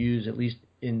not use, at least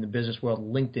in the business world,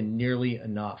 LinkedIn nearly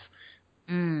enough.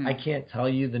 I can't tell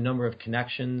you the number of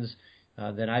connections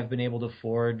that I've been able to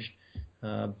forge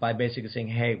by basically saying,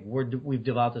 hey, we've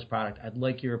developed this product. I'd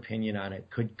like your opinion on it.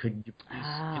 Could you please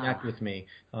connect with me?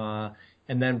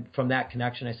 And then from that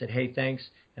connection, I said, hey, thanks.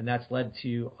 And that's led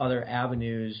to other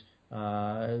avenues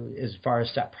as far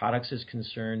as Set Products is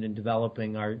concerned in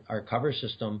developing our cover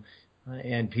system.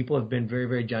 And people have been very,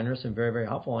 very generous and very, very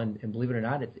helpful. And believe it or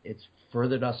not, it's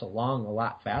furthered us along a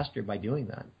lot faster by doing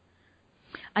that.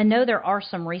 I know there are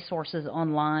some resources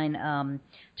online,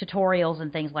 tutorials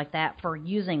and things like that for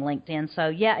using LinkedIn. So,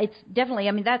 yeah, it's definitely,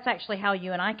 I mean, that's actually how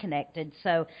you and I connected.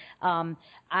 So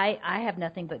I have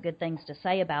nothing but good things to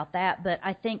say about that. But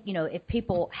I think, if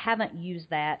people haven't used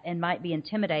that and might be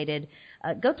intimidated,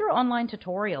 go through online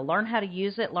tutorial, learn how to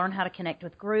use it, learn how to connect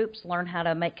with groups, learn how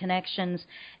to make connections.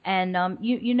 And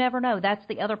you never know. That's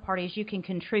the other part, is you can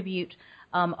contribute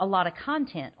a lot of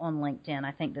content on LinkedIn,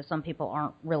 I think, that some people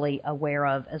aren't really aware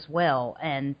of as well,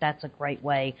 and that's a great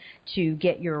way to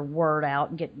get your word out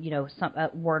and get some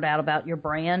word out about your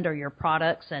brand or your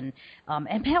products, and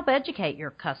help educate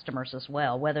your customers as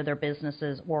well, whether they're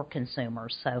businesses or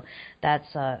consumers. So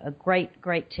that's a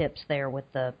great tips there with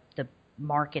the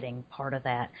marketing part of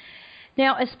that.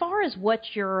 Now, as far as what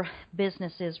your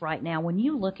business is right now, when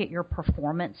you look at your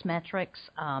performance metrics,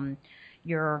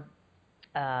 your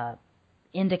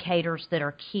indicators that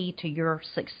are key to your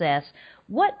success,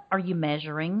 what are you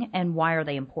measuring, and why are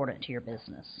they important to your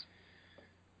business?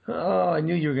 Oh, I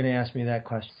knew you were going to ask me that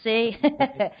question. See?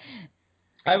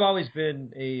 I've always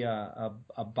been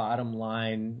a bottom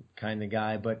line kind of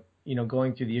guy, but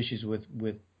going through the issues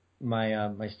with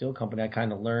my steel company, I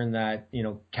kind of learned that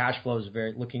cash flow is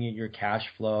looking at your cash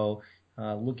flow,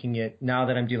 looking at, now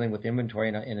that I'm dealing with inventory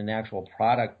in an actual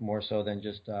product more so than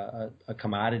just a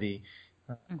commodity.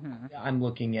 I'm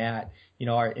looking at,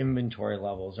 our inventory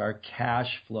levels, our cash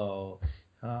flow,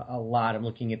 a lot. I'm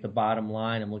looking at the bottom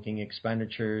line. I'm looking at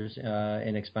expenditures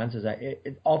and expenses.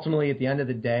 Ultimately, at the end of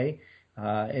the day,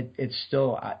 it's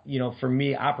still, for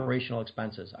me, operational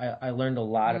expenses. I learned a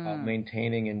lot about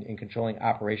maintaining and controlling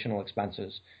operational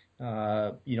expenses,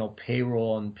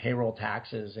 payroll and payroll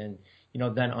taxes, and,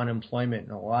 then unemployment,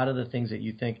 and a lot of the things that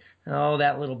you think, oh,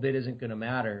 that little bit isn't going to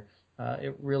matter.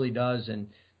 It really does. And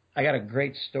I got a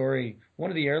great story.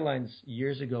 One of the airlines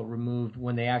years ago removed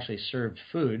when they actually served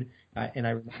food, and I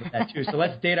remember that too. So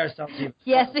let's date ourselves even.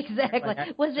 Yes,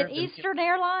 exactly. Was it Eastern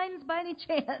Airlines by any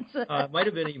chance? It might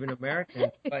have been even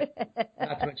American, but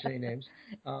not to mention any names.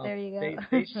 There you go.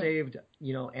 They saved,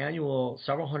 annual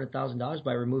several $100,000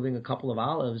 by removing a couple of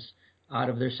olives out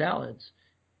of their salads.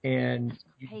 And that's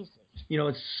crazy.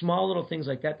 It's small little things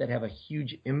like that have a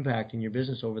huge impact in your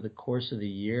business over the course of the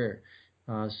year.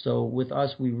 So with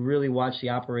us, we really watch the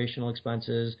operational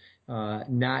expenses,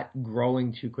 not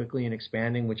growing too quickly and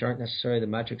expanding, which aren't necessarily the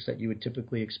metrics that you would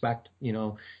typically expect.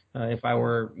 If I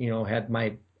were, had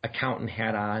my accountant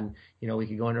hat on, we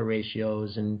could go into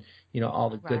ratios and, all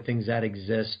the good things that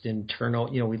exist, and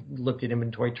turnover. We looked at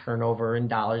inventory turnover in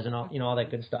dollars and all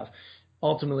that good stuff.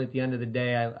 ultimately, at the end of the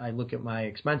day, I look at my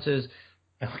expenses,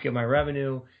 I look at my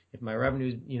revenue. If my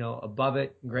revenue is, above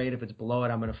it, great. If it's below it,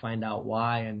 I'm going to find out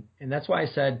why. And that's why I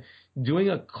said doing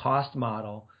a cost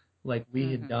model like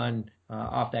we had done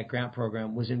off that grant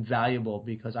program was invaluable,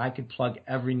 because I could plug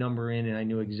every number in and I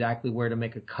knew exactly where to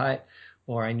make a cut,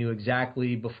 or I knew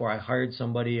exactly before I hired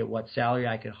somebody at what salary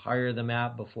I could hire them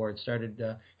at before it started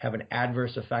to have an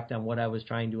adverse effect on what I was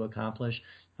trying to accomplish.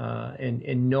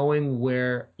 And knowing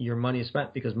where your money is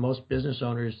spent, because most business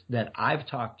owners that I've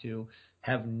talked to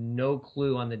have no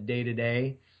clue on the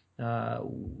day-to-day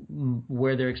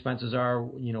where their expenses are,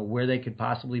 where they could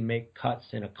possibly make cuts.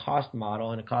 In a cost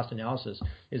model and a cost analysis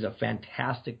is a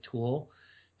fantastic tool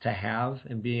to have,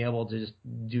 and being able to just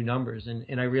do numbers.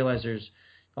 And I realize there's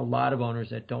a lot of owners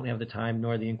that don't have the time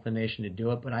nor the inclination to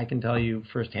do it, but I can tell you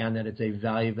firsthand that it's a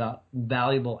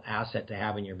valuable asset to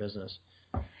have in your business.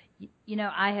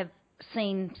 I have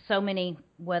seen so many,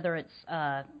 whether it's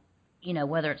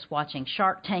watching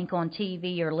Shark Tank on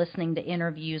TV or listening to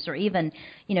interviews, or even,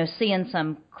 seeing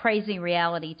some crazy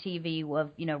reality TV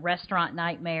of, restaurant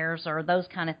nightmares or those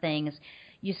kind of things.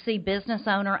 You see business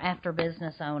owner after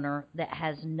business owner that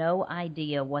has no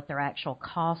idea what their actual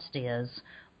cost is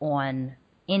on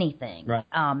anything. Right.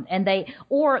 And they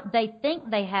think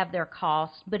they have their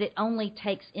costs, but it only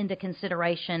takes into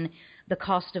consideration the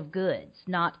cost of goods,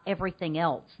 not everything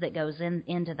else that goes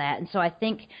into that. And so I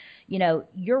think,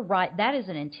 you're right. That is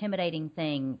an intimidating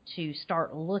thing to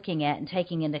start looking at and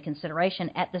taking into consideration.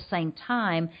 At the same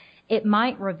time, it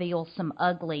might reveal some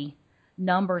ugly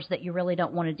numbers that you really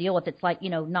don't want to deal with. It's like,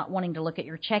 not wanting to look at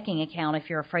your checking account if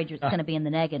you're afraid it's going to be in the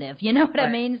negative. You know what I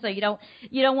mean? So you don't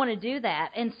want to do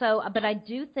that. And so, but I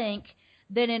do think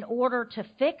that in order to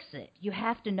fix it, you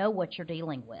have to know what you're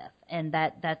dealing with. And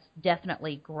that's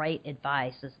definitely great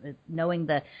advice, is knowing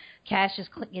the cash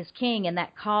is king, and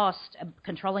that cost,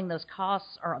 controlling those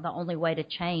costs are the only way to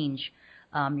change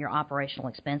your operational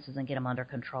expenses and get them under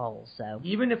control. So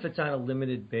even if it's on a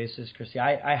limited basis, Christy,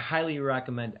 I highly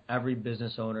recommend every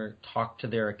business owner talk to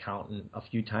their accountant a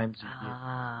few times a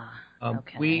year.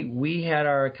 Okay. We had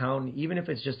our accountant, even if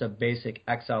it's just a basic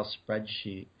Excel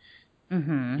spreadsheet.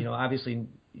 Mm-hmm. Obviously,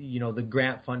 the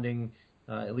grant funding,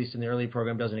 at least in the early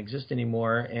program, doesn't exist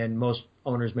anymore, and most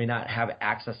owners may not have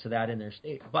access to that in their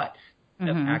state, but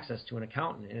have access to an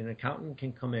accountant. And an accountant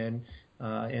can come in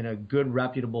a good,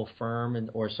 reputable firm,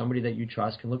 or somebody that you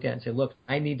trust can look at it and say, look,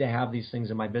 I need to have these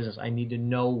things in my business. I need to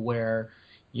know where,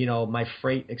 my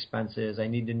freight expenses. I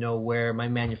need to know where my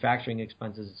manufacturing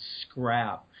expenses,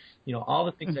 scrap. All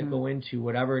the things that go into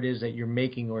whatever it is that you're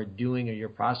making or doing, or your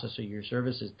process or your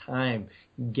services, time,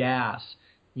 gas,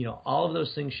 all of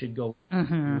those things should go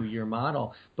through your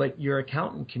model. But your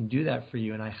accountant can do that for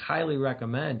you. And I highly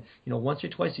recommend, once or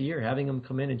twice a year, having them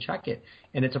come in and check it.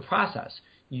 And it's a process.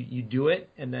 You do it,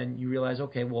 and then you realize,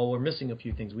 okay, well, we're missing a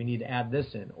few things. We need to add this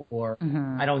in. Or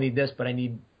I don't need this, but I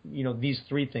need, these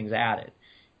 3 things added.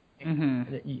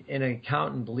 An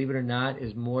accountant, believe it or not,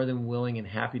 is more than willing and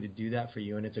happy to do that for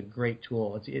you, and it's a great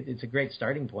tool. It's a great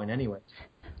starting point anyway.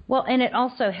 Well, and it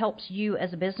also helps you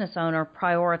as a business owner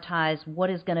prioritize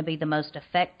what is going to be the most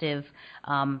effective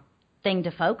thing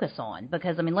to focus on.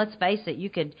 Because, let's face it, you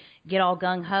could get all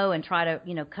gung-ho and try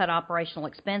to, cut operational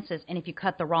expenses, and if you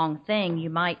cut the wrong thing, you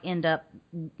might end up,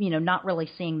 not really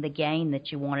seeing the gain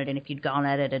that you wanted, and if you'd gone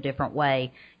at it a different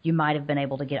way, you might have been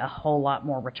able to get a whole lot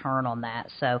more return on that.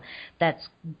 So that's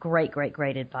great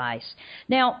advice.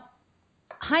 Now,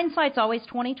 hindsight's always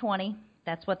 20/20.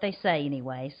 That's what they say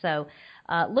anyway. So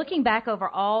looking back over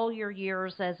all your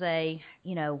years as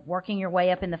working your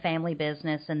way up in the family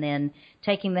business, and then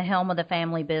taking the helm of the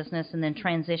family business, and then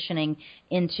transitioning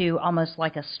into almost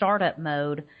like a startup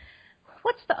mode,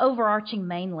 what's the overarching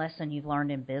main lesson you've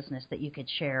learned in business that you could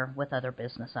share with other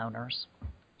business owners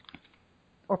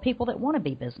or people that want to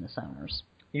be business owners?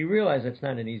 You realize it's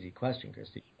not an easy question,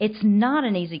 Christy. It's not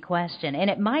an easy question, and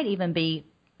it might even be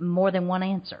more than one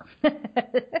answer.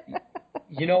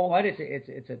 You know what?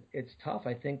 It's tough.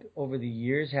 I think over the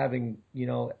years, having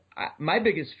my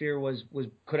biggest fear was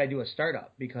could I do a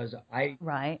startup? Because I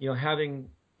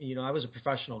was a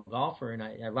professional golfer, and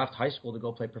I left high school to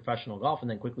go play professional golf, and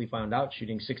then quickly found out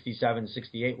shooting 67,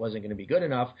 68 wasn't going to be good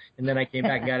enough, and then I came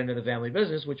back and got into the family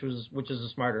business, which is a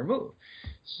smarter move.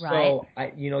 Right. So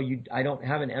I don't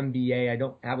have an MBA, I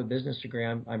don't have a business degree.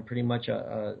 I'm pretty much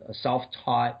a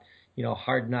self-taught,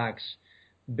 hard knocks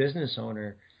business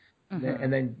owner.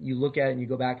 And then you look at it and you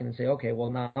go back and say, okay,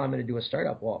 well, now I'm going to do a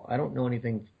startup. Well, I don't know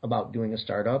anything about doing a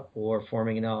startup or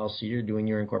forming an LLC or doing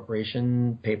your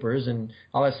incorporation papers and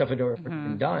all that stuff had already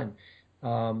been done.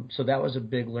 So that was a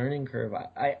big learning curve.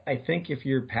 I think if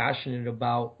you're passionate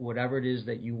about whatever it is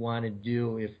that you want to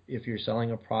do, if you're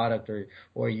selling a product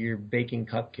or you're baking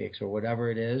cupcakes or whatever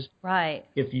it is, right.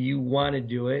 if you want to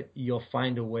do it, you'll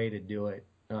find a way to do it,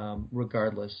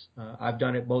 regardless. I've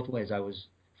done it both ways. I was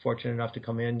fortunate enough to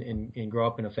come in and grow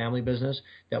up in a family business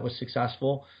that was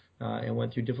successful and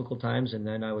went through difficult times, and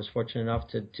then I was fortunate enough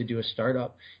to do a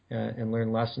startup and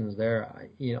learn lessons there.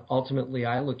 Ultimately,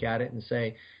 I look at it and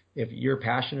say, if you're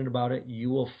passionate about it, you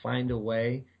will find a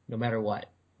way no matter what.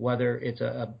 Whether it's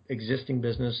a existing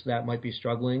business that might be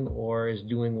struggling or is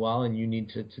doing well and you need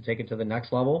to take it to the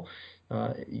next level,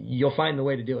 you'll find the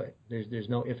way to do it. There's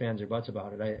no ifs, ands, or buts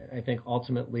about it. I think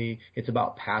ultimately it's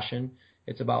about passion.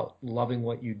 It's about loving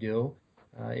what you do.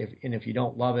 If you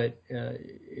don't love it,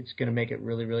 it's going to make it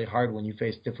really, really hard when you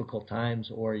face difficult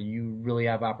times or you really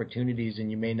have opportunities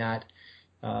and you may not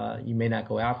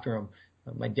go after them.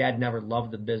 My dad never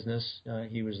loved the business.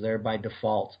 He was there by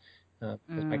default because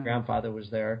my grandfather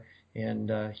was there,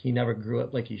 and he never grew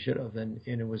it like he should have. And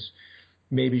it was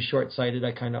maybe short-sighted.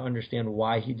 I kind of understand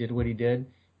why he did what he did,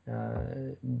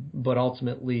 but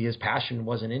ultimately his passion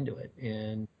wasn't into it,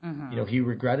 and he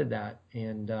regretted that.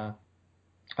 And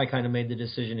I kind of made the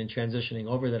decision in transitioning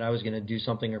over that I was going to do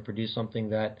something or produce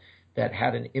something that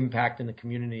had an impact in the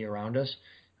community around us.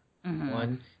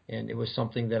 One. And it was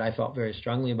something that I felt very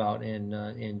strongly about.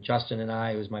 And Justin and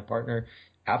I, who's my partner,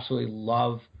 absolutely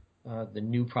love the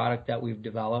new product that we've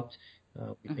developed.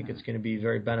 We think it's going to be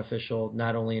very beneficial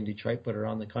not only in Detroit but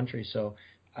around the country. So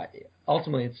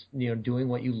ultimately, it's doing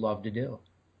what you love to do,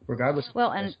 regardless.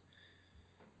 Well,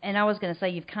 and I was going to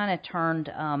say you've kind of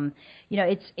turned.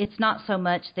 It's not so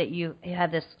much that you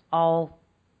have this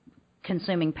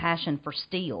all-consuming passion for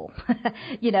steel.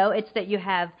 It's that you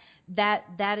have.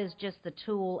 That is just the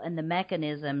tool and the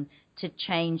mechanism to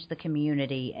change the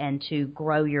community and to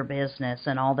grow your business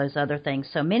and all those other things.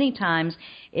 So many times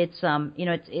it's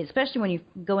especially when you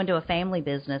go into a family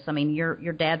business. I mean, your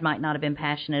dad might not have been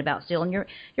passionate about steel, and your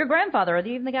grandfather or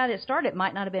even the guy that started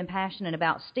might not have been passionate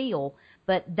about steel,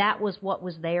 but that was what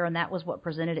was there and that was what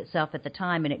presented itself at the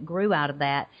time, and it grew out of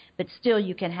that. But still,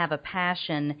 you can have a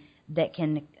passion that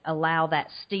can allow that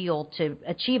steel to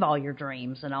achieve all your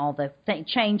dreams and all the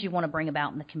change you want to bring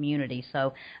about in the community.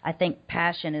 So I think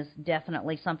passion is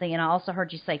definitely something. And I also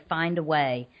heard you say find a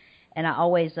way. And I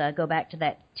always go back to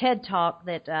that TED Talk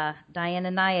that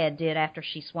Diana Nyad did after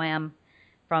she swam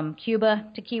from Cuba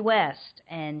to Key West.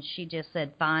 And she just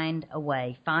said, find a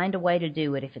way to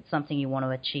do it if it's something you want to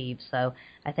achieve. So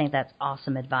I think that's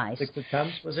awesome advice. 6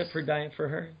 attempts, was it for Diana for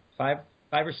her? 5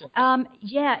 or 6?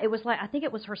 Yeah, it was I think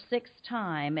it was her 6th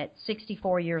time at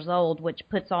 64 years old, which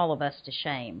puts all of us to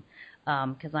shame.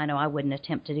 Because I know I wouldn't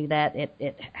attempt to do that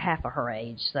at half of her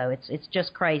age. So it's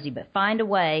just crazy. But find a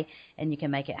way, and you can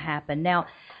make it happen. Now,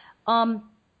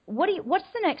 what's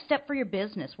the next step for your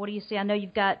business? What do you see? I know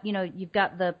you've got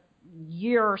the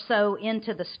year or so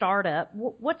into the startup.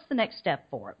 What's the next step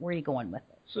for it? Where are you going with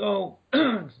it? So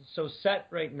set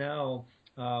right now.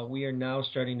 We are now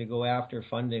starting to go after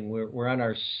funding. We're on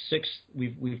our 6th.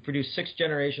 We've produced 6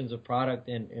 generations of product,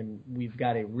 and we've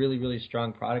got a really, really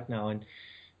strong product now.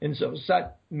 And so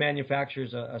SET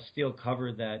manufactures a steel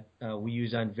cover that we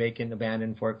use on vacant,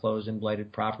 abandoned, foreclosed, and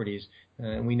blighted properties.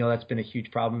 And we know that's been a huge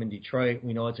problem in Detroit.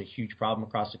 We know it's a huge problem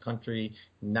across the country,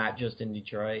 not just in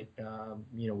Detroit.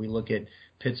 We look at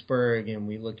Pittsburgh and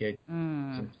we look at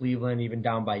Cleveland, even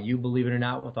down by you, believe it or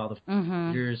not, with all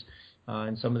the years.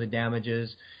 And some of the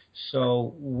damages.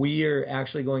 So we are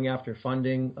actually going after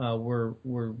funding. We're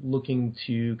looking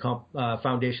to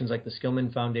foundations like the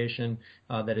Skillman Foundation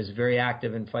that is very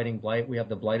active in fighting blight. We have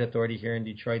the Blight Authority here in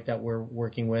Detroit that we're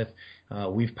working with.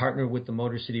 We've partnered with the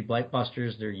Motor City Blight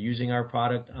Busters. They're using our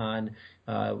product on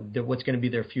what's going to be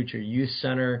their future youth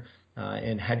center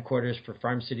and headquarters for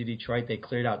Farm City, Detroit. They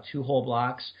cleared out 2 whole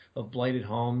blocks of blighted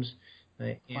homes.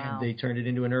 And they turned it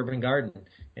into an urban garden.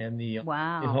 And the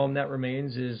home that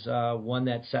remains is one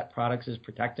that SET Products is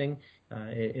protecting.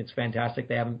 It's fantastic.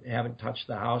 They haven't touched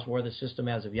the house or the system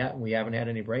as of yet, and we haven't had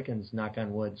any break-ins, knock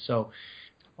on wood. So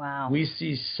we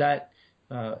see SET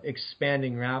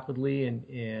expanding rapidly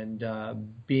and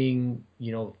being,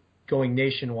 going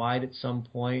nationwide at some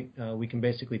point. We can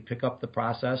basically pick up the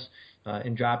process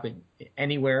and drop it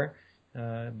anywhere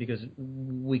because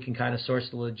we can kind of source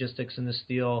the logistics and the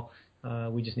steel.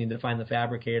 We just need to find the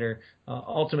fabricator.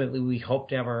 Ultimately, we hope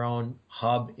to have our own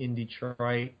hub in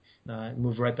Detroit,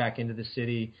 move right back into the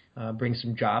city, bring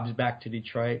some jobs back to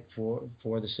Detroit for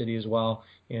the city as well,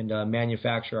 and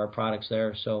manufacture our products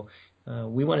there. So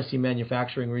we want to see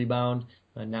manufacturing rebound,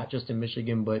 not just in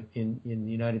Michigan, but in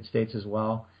the United States as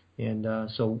well. And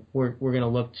so we're going to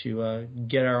look to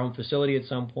get our own facility at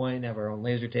some point, have our own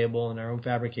laser table and our own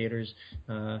fabricators,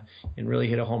 and really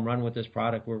hit a home run with this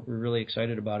product. We're really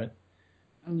excited about it.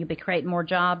 And you'll be creating more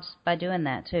jobs by doing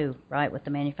that too, right, with the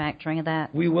manufacturing of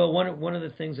that? We will. One of the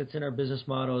things that's in our business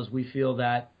model is we feel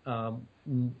that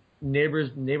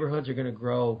neighborhoods are going to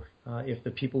grow if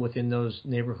the people within those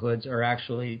neighborhoods are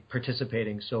actually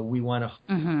participating. So we want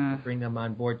to bring them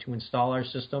on board to install our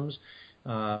systems.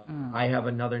 I have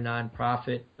another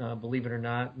nonprofit, believe it or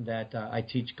not, that I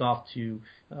teach golf to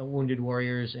wounded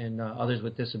warriors and others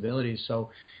with disabilities. So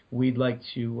we'd like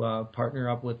to partner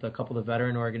up with a couple of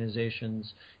veteran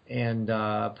organizations and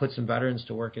put some veterans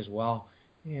to work as well,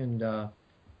 and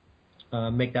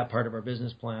make that part of our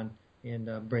business plan,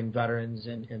 and bring veterans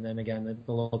and then again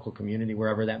the local community,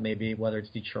 wherever that may be, whether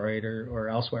it's Detroit or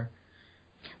elsewhere.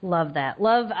 Love that.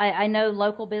 I know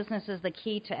local business is the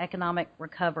key to economic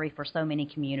recovery for so many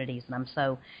communities, and I'm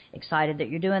so excited that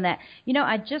you're doing that. You know,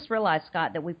 I just realized,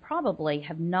 Scott, that we probably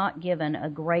have not given a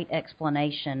great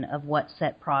explanation of what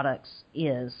Set Products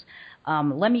is.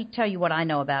 Let me tell you what I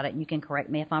know about it, and you can correct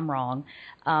me if I'm wrong.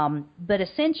 But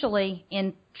essentially,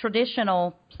 in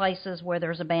traditional places where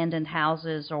there's abandoned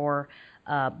houses or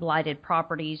blighted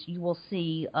properties, you will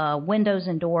see windows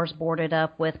and doors boarded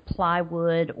up with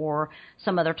plywood or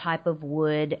some other type of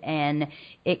wood, and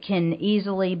it can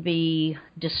easily be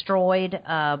destroyed,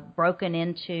 broken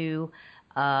into.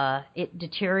 It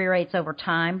deteriorates over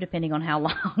time depending on how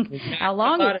long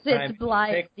it sits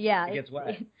blighted. Yeah, it gets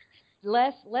wet.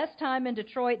 Less time in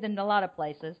Detroit than a lot of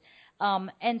places.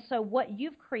 And so what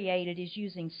you've created is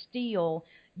using steel.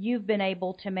 You've been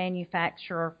able to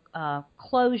manufacture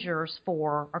closures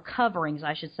or coverings,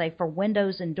 I should say, for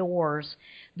windows and doors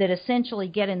that essentially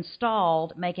get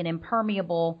installed, make an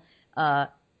impermeable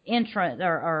entrance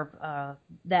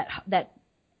that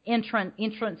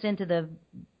entrance into the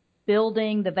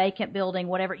building, the vacant building,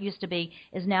 whatever it used to be,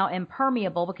 is now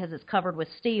impermeable because it's covered with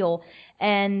steel.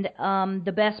 And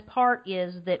the best part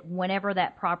is that whenever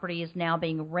that property is now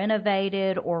being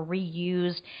renovated or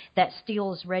reused, that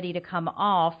steel is ready to come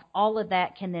off. All of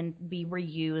that can then be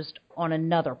reused on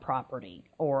another property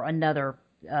or another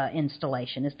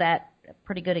installation. Is that a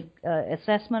pretty good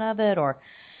assessment of it, or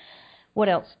what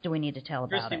else do we need to tell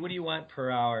about Christy, it? what do you want per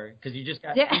hour? Because you just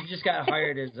got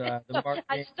hired as the marketing.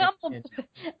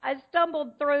 I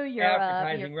stumbled through your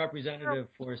advertising representative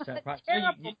for Set Products.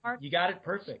 You got it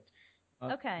perfect.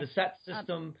 Okay. The Set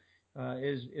system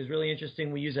is really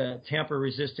interesting. We use a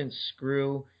tamper-resistant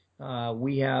screw.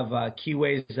 We have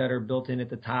keyways that are built in at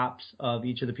the tops of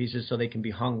each of the pieces so they can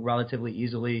be hung relatively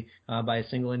easily by a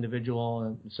single individual.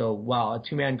 And so while a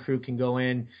two-man crew can go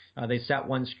in, they set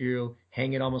one screw,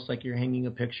 hang it almost like you're hanging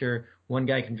a picture. One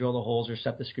guy can drill the holes or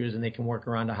set the screws, and they can work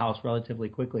around a house relatively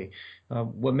quickly.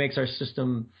 What makes our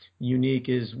system unique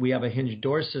is we have a hinge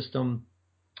door system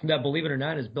that, believe it or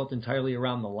not, is built entirely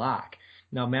around the lock.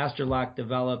 Now, Master Lock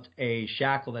developed a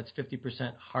shackle that's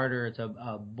 50% harder. It's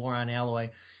a boron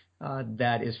alloy.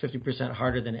 That is 50%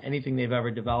 harder than anything they've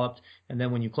ever developed. And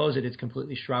then when you close it, it's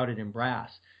completely shrouded in brass.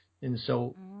 And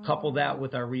so couple that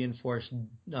with our reinforced,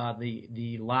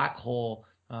 the lock hole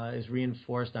is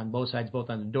reinforced on both sides, both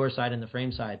on the door side and the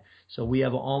frame side. So we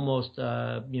have almost,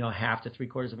 half to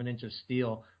 3/4 of an inch of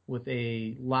steel with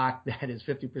a lock that is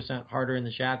 50% harder in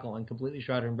the shackle and completely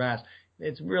shrouded in brass.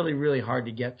 It's really, really hard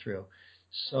to get through.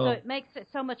 So it makes it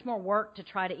so much more work to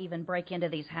try to even break into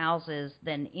these houses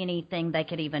than anything they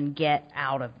could even get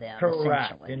out of them.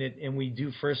 Correct. Essentially. And we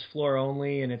do first floor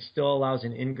only, and it still allows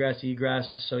an ingress, egress,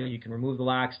 so you can remove the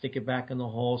lock, stick it back in the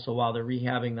hole, so while they're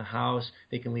rehabbing the house,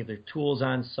 they can leave their tools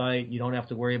on site. You don't have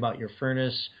to worry about your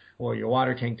furnace or your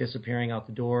water tank disappearing out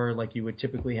the door like you would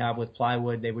typically have with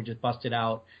plywood. They would just bust it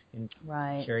out and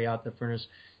carry out the furnace.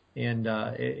 And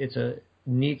it's a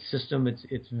neat system.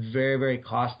 It's very, very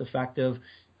cost effective.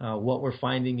 What we're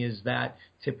finding is that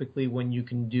typically when you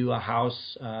can do a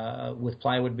house with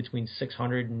plywood between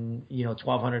 $600 and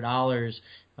 $1,200,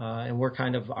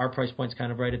 and our price point's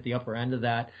kind of right at the upper end of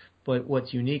that. But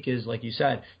what's unique is, like you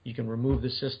said, you can remove the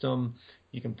system,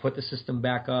 you can put the system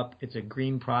back up. It's a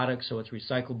green product, so it's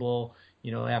recyclable.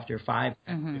 After 5,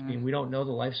 15, we don't know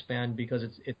the lifespan because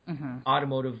it's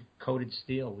automotive coated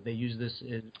steel. They use this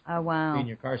in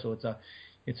your car, so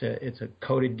it's a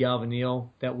coated galvanneal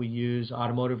that we use,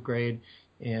 automotive grade,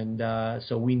 and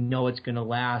so we know it's going to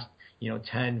last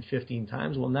 10, 15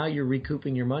 times. Well, now you're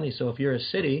recouping your money. So if you're a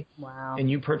city and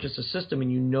you purchase a system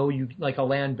and you like a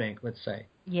land bank, let's say.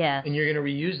 Yes. And you're going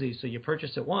to reuse these. So you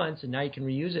purchase it once and now you can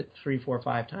reuse it 3, 4,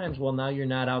 5 times. Well, now you're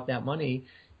not out that money.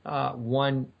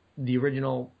 The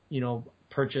original,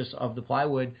 purchase of the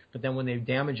plywood, but then when they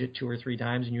damage it 2 or 3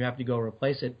 times and you have to go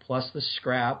replace it, plus the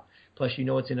scrap, plus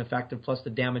it's ineffective, plus the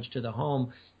damage to the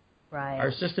home, right.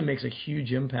 Our system makes a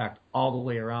huge impact all the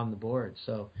way around the board.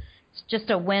 So it's just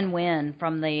a win-win,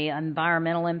 from the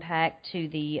environmental impact to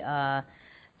the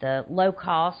low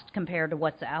cost compared to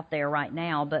what's out there right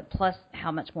now, but plus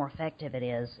how much more effective it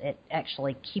is at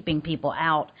actually keeping people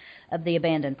out of the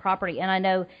abandoned property. And I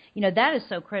know, that is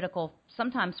so critical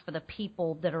sometimes for the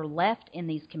people that are left in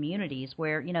these communities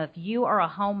where, if you are a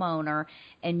homeowner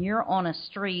and you're on a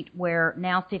street where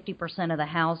now 50% of the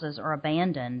houses are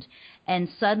abandoned, and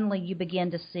suddenly you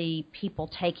begin to see people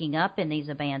taking up in these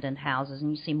abandoned houses,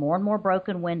 and you see more and more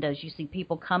broken windows, you see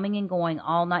people coming and going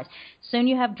all night. Soon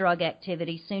you have drug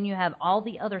activity, soon you have all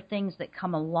the other things that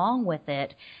come along with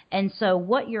it. And so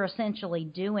what you're essentially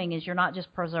doing is you're not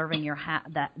just preserving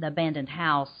the abandoned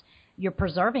house, you're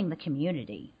preserving the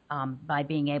community by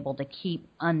being able to keep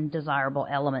undesirable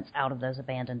elements out of those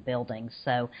abandoned buildings.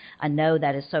 So I know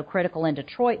that is so critical in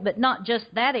Detroit, but not just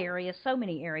that area. So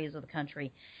many areas of the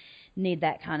country need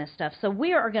that kind of stuff. So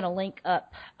we are going to link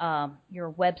up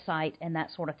your website and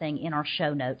that sort of thing in our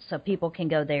show notes, so people can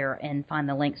go there and find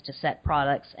the links to Set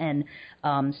Products and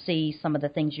see some of the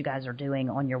things you guys are doing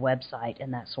on your website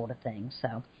and that sort of thing.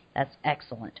 So that's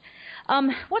excellent.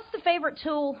 What's the favorite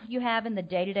tool you have in the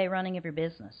day-to-day running of your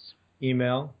business?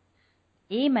 Email.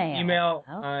 Email.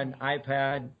 Okay. On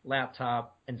iPad,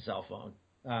 laptop, and cell phone.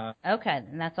 Okay,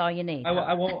 and that's all you need.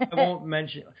 I won't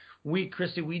mention.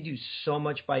 Christy, we do so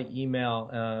much by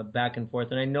email back and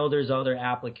forth, and I know there's other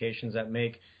applications that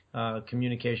make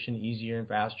communication easier and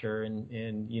faster.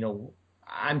 And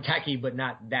I'm techie, but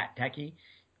not that techie.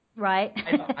 Right.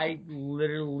 I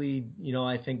literally,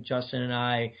 I think Justin and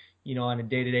I, on a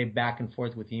day-to-day back and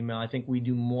forth with email, I think we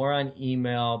do more on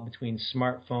email between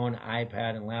smartphone,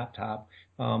 iPad, and laptop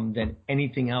than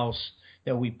anything else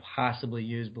that we possibly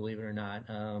use, believe it or not.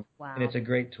 Wow. And it's a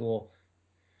great tool.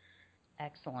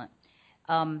 Excellent.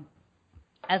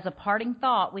 As a parting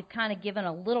thought, we've kind of given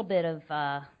a little bit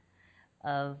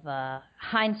of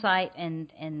hindsight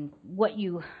and what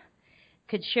you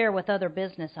could share with other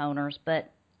business owners,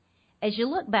 but as you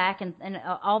look back and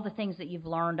all the things that you've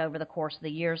learned over the course of the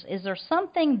years, is there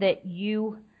something that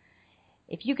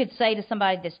if you could say to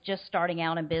somebody that's just starting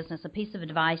out in business, a piece of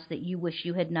advice that you wish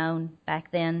you had known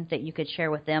back then that you could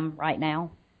share with them right now?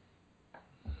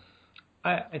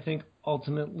 I think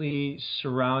ultimately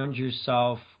surround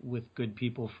yourself with good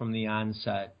people from the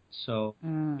onset. So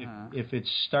if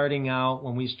it's starting out,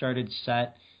 when we started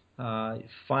Set,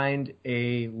 find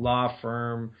a law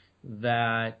firm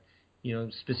that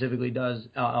specifically does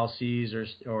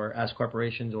LLCs or S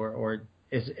corporations or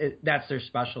that's their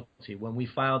specialty. When we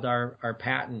filed our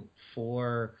patent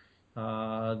for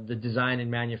the design and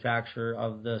manufacture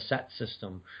of the Set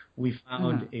system, we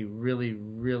found a really,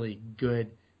 really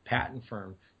good patent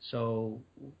firm. So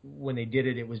when they did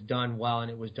it, it was done well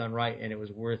and it was done right and it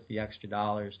was worth the extra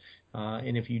dollars.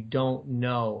 And if you don't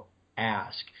know,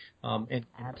 ask. And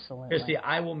absolutely, Christy,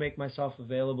 I will make myself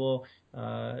available.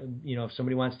 If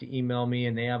somebody wants to email me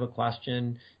and they have a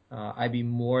question, I'd be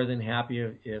more than happy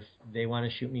if they want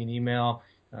to shoot me an email.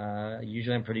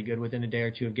 Usually I'm pretty good within a day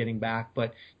or two of getting back.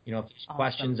 But, if there's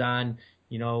questions on,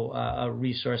 a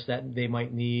resource that they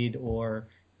might need or,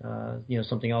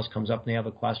 something else comes up and they have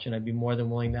a question, I'd be more than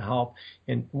willing to help.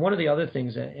 And one of the other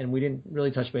things, and we didn't really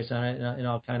touch base on it, and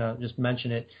I'll kind of just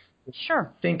mention it.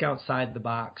 Sure. Think outside the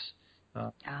box.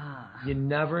 You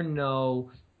never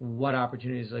know what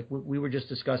opportunities. Like we were just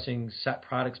discussing Set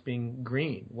Products being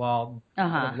green. Well,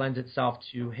 it lends itself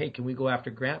to, hey, can we go after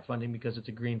grant funding because it's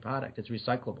a green product? It's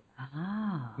recyclable.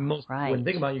 Most people wouldn't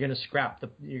think about it, you're going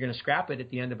to scrap it at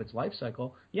the end of its life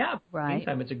cycle. Yeah, right.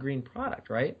 Meantime, it's a green product,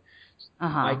 right?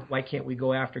 Why can't we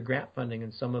go after grant funding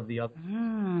and some of the other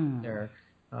there?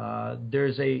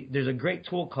 There's a great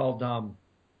tool called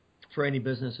for any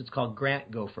business. It's called Grant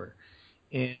Gopher.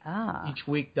 And each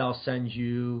week they'll send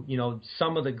you,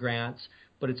 some of the grants,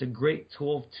 but it's a great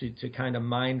tool to kind of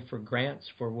mine for grants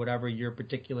for whatever your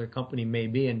particular company may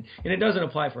be. And it doesn't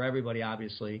apply for everybody,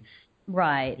 obviously.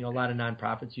 Right. A lot of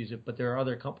nonprofits use it, but there are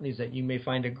other companies that you may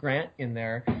find a grant in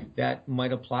there that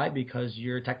might apply because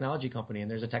you're a technology company and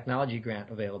there's a technology grant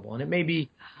available. And it may be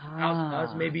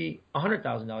 $1,000, maybe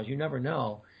 $100,000. You never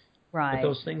know. Right. But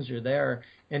those things are there.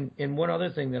 And one other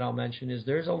thing that I'll mention is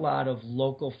there's a lot of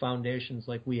local foundations,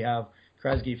 like we have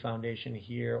Kresge Foundation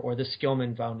here or the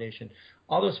Skillman Foundation.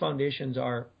 All those foundations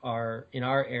are in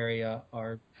our area.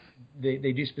 They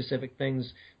do specific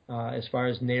things as far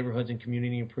as neighborhoods and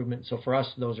community improvement. So for us,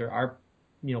 those are our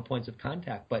points of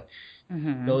contact. But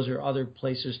those are other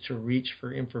places to reach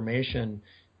for information.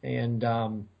 And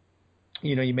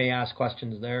you may ask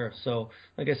questions there. So,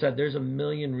 like I said, there's a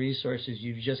million resources.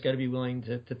 You've just got to be willing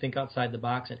to think outside the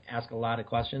box and ask a lot of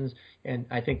questions. And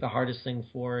I think the hardest thing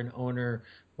for an owner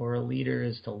or a leader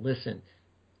is to listen,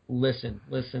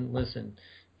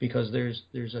 because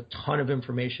there's a ton of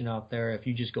information out there if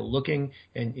you just go looking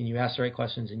and you ask the right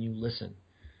questions and you listen.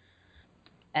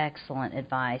 Excellent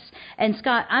advice. And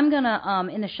Scott, I'm going to,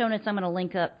 in the show notes, I'm going to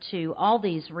link up to all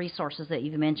these resources that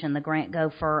you've mentioned, the Grant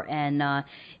Gopher, and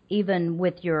even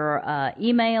with your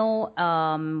email,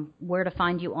 where to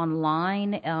find you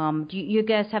online. Do you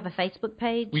guys have a Facebook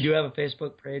page? We do have a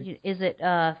Facebook page. Is it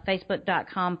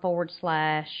facebook.com/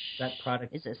 Set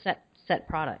Products? Is it Set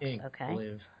Products? Inc., okay. I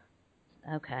believe.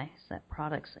 Okay, Set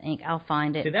Products Inc. I'll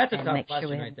find it. See, that's a and tough make question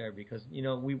sure right there, because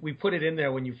we put it in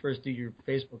there when you first do your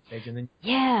Facebook page, and then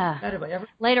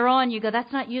later on you go,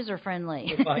 that's not user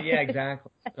friendly. Yeah,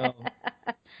 exactly. So,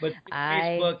 but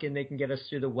Facebook, and they can get us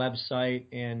through the website,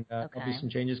 and there'll be some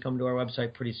changes coming to our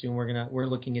website pretty soon. We're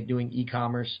looking at doing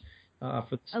e-commerce for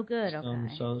the Oh, good. system.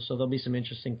 Okay. So there'll be some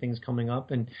interesting things coming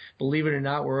up, and believe it or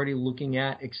not, we're already looking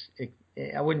at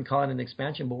I wouldn't call it an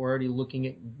expansion, but we're already looking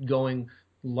at going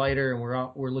lighter, and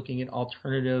we're looking at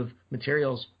alternative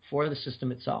materials for the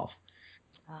system itself.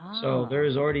 So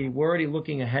we're already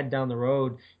looking ahead down the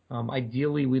road.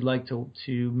 Ideally, we'd like to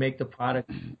make the product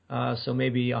so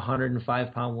maybe a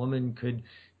 105-pound woman could,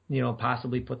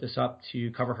 possibly put this up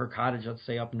to cover her cottage. Let's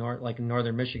say up north, like in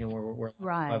northern Michigan, where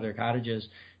right. of their cottages.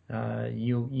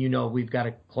 We've got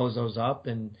to close those up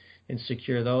and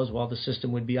secure those. Well, the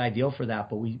system would be ideal for that,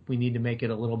 but we need to make it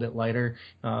a little bit lighter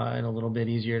and a little bit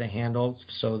easier to handle,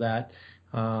 so that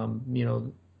a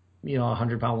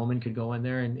 100-pound woman could go in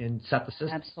there and set the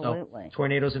system. Absolutely. So,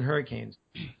 tornadoes and hurricanes.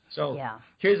 So yeah.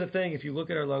 Here's the thing: if you look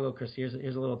at our logo, Chris, here's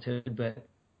a little tidbit.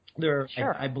 There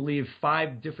are, I believe,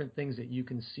 5 different things that you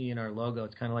can see in our logo.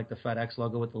 It's kind of like the FedEx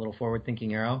logo with the little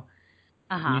forward-thinking arrow.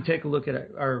 When you take a look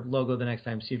at our logo the next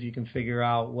time, see if you can figure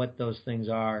out what those things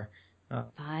are.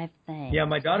 5 things. Yeah,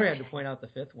 my daughter had to point out the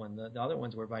 5th one. The other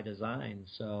ones were by design.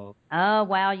 So. Oh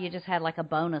wow! You just had like a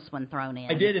bonus one thrown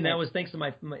in. I did, and that was thanks to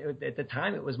my at the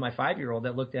time it was my 5-year-old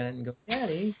that looked at it and go,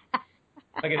 "Daddy," I'm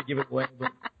not gonna give it away,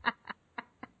 but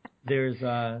there's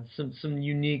some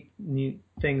unique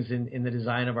things in the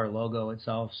design of our logo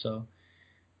itself. So.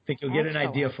 I think you'll get an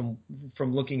idea from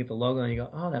looking at the logo, and you go,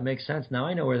 oh, that makes sense. Now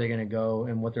I know where they're going to go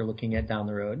and what they're looking at down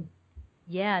the road.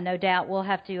 Yeah, no doubt. We'll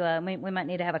have to. We might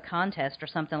need to have a contest or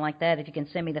something like that. If you can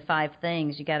send me the 5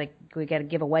 things, we got to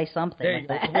give away something. There you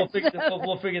go.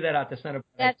 We'll figure that out. That's not a.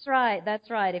 That's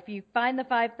right. If you find the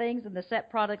 5 things and the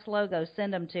Set Products logo,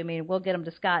 send them to me, and we'll get them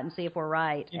to Scott and see if we're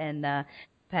right, and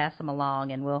pass them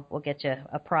along, and we'll get you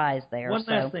a prize there. One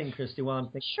last thing, Christy, while I'm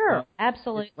thinking. Sure,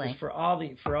 absolutely. Is for all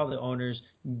the owners,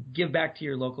 give back to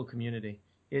your local community.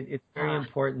 It's very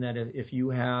important that if you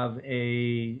have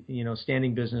a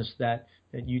standing business that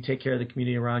you take care of the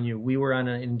community around you. We were on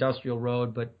an industrial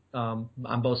road, but on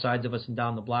both sides of us and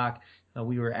down the block,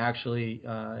 we were actually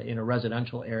in a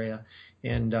residential area,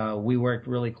 and we worked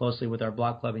really closely with our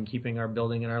block club in keeping our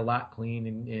building and our lot clean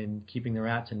and keeping the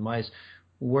rats and mice.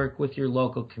 Work with your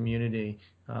local community.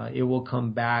 It will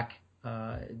come back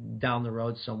down the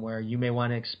road somewhere. You may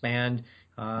want to expand,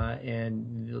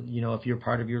 and if you're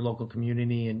part of your local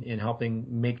community and helping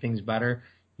make things better,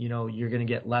 you're going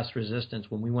to get less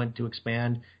resistance. When we went to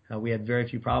expand, we had very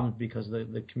few problems because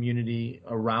the community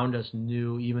around us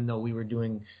knew, even though we were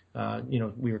doing,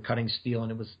 we were cutting steel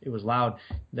and it was loud,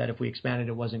 that if we expanded,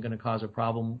 it wasn't going to cause a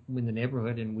problem in the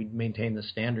neighborhood, and we'd maintain the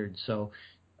standards. So.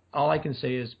 All I can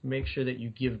say is make sure that you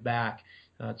give back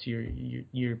to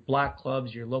your block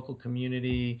clubs, your local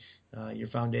community, your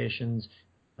foundations.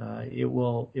 It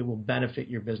will benefit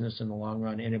your business in the long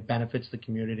run, and it benefits the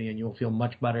community, and you'll feel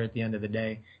much better at the end of the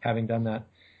day having done that.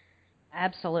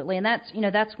 Absolutely, and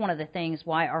that's one of the things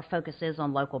why our focus is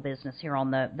on local business here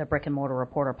on the Brick and Mortar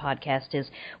Reporter podcast. Is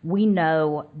we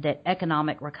know that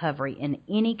economic recovery in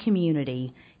any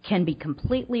community can be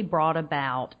completely brought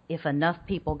about if enough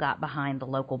people got behind the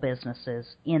local businesses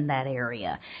in that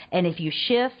area. And if you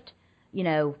shift,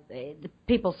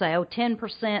 people say,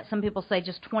 10%, some people say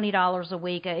just $20 a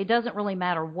week. It doesn't really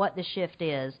matter what the shift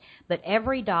is, but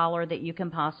every dollar that you can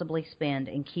possibly spend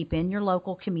and keep in your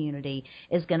local community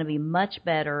is going to be much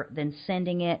better than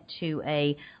sending it to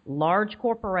a large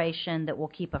corporation that will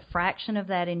keep a fraction of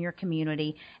that in your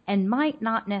community and might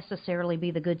not necessarily be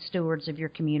the good stewards of your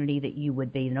community that you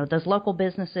would be. Those local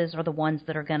businesses are the ones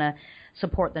that are going to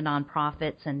support the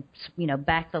nonprofits and,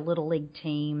 back the little league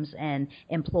teams and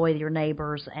employ your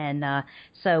neighbors. And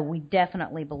so we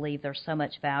definitely believe there's so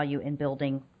much value in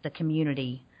building the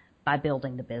community by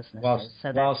building the businesses.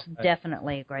 So well that's said.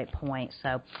 definitely a great point.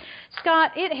 So,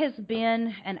 Scott, it has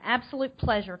been an absolute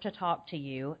pleasure to talk to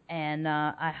you, and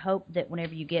I hope that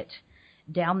whenever you get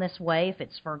down this way, if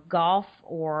it's for golf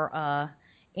or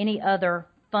any other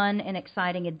fun and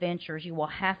exciting adventures, you will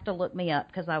have to look me up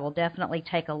because I will definitely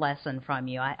take a lesson from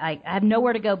you. I have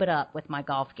nowhere to go but up with my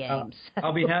golf games.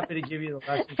 I'll be happy to give you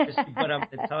the lesson, Christy, but I'm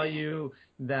going to tell you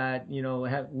that,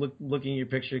 looking at your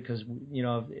picture because,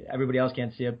 everybody else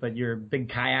can't see it, but you're a big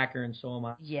kayaker and so am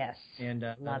I. Yes, and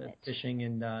love it. fishing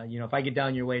and, if I get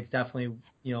down your way, it's definitely,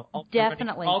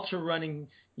 definitely ultra running,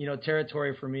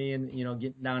 territory for me and,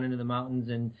 getting down into the mountains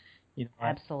and,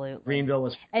 absolutely. Greenville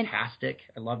was fantastic.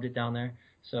 I loved it down there.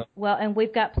 So well, and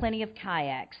we've got plenty of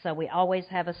kayaks, so we always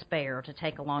have a spare to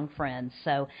take along friends.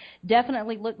 So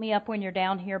definitely look me up when you're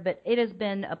down here. But it has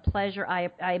been a pleasure.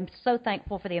 I'm so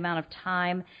thankful for the amount of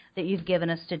time that you've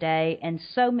given us today and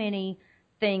so many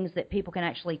things that people can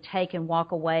actually take and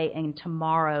walk away and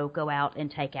tomorrow go out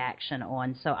and take action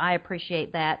on. So I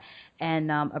appreciate that and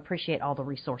appreciate all the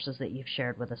resources that you've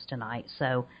shared with us tonight.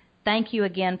 So thank you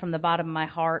again from the bottom of my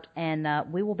heart, and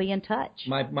we will be in touch.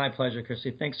 My pleasure, Christy.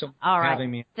 Thanks so much for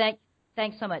having me.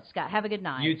 Thanks so much, Scott. Have a good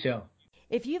night. You too.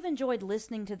 If you've enjoyed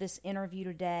listening to this interview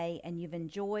today and you've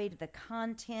enjoyed the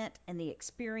content and the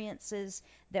experiences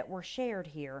that were shared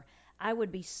here, I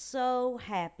would be so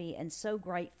happy and so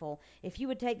grateful if you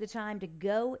would take the time to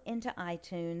go into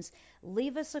iTunes,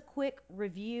 leave us a quick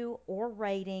review or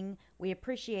rating. We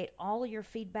appreciate all of your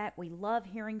feedback. We love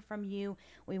hearing from you.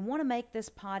 We want to make this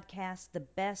podcast the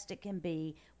best it can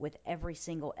be with every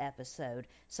single episode.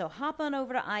 So hop on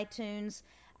over to iTunes.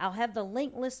 I'll have the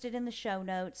link listed in the show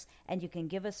notes, and you can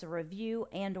give us a review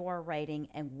and or a rating,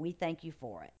 and we thank you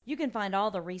for it. You can find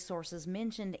all the resources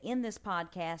mentioned in this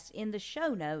podcast in the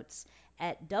show notes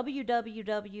at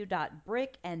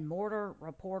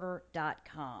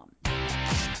www.brickandmortarreporter.com.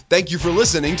 Thank you for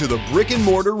listening to the Brick and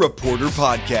Mortar Reporter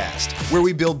Podcast, where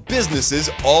we build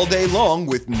businesses all day long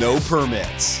with no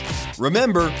permits.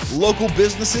 Remember, local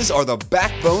businesses are the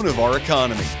backbone of our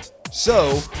economy.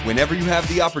 So, whenever you have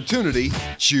the opportunity,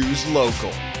 choose local.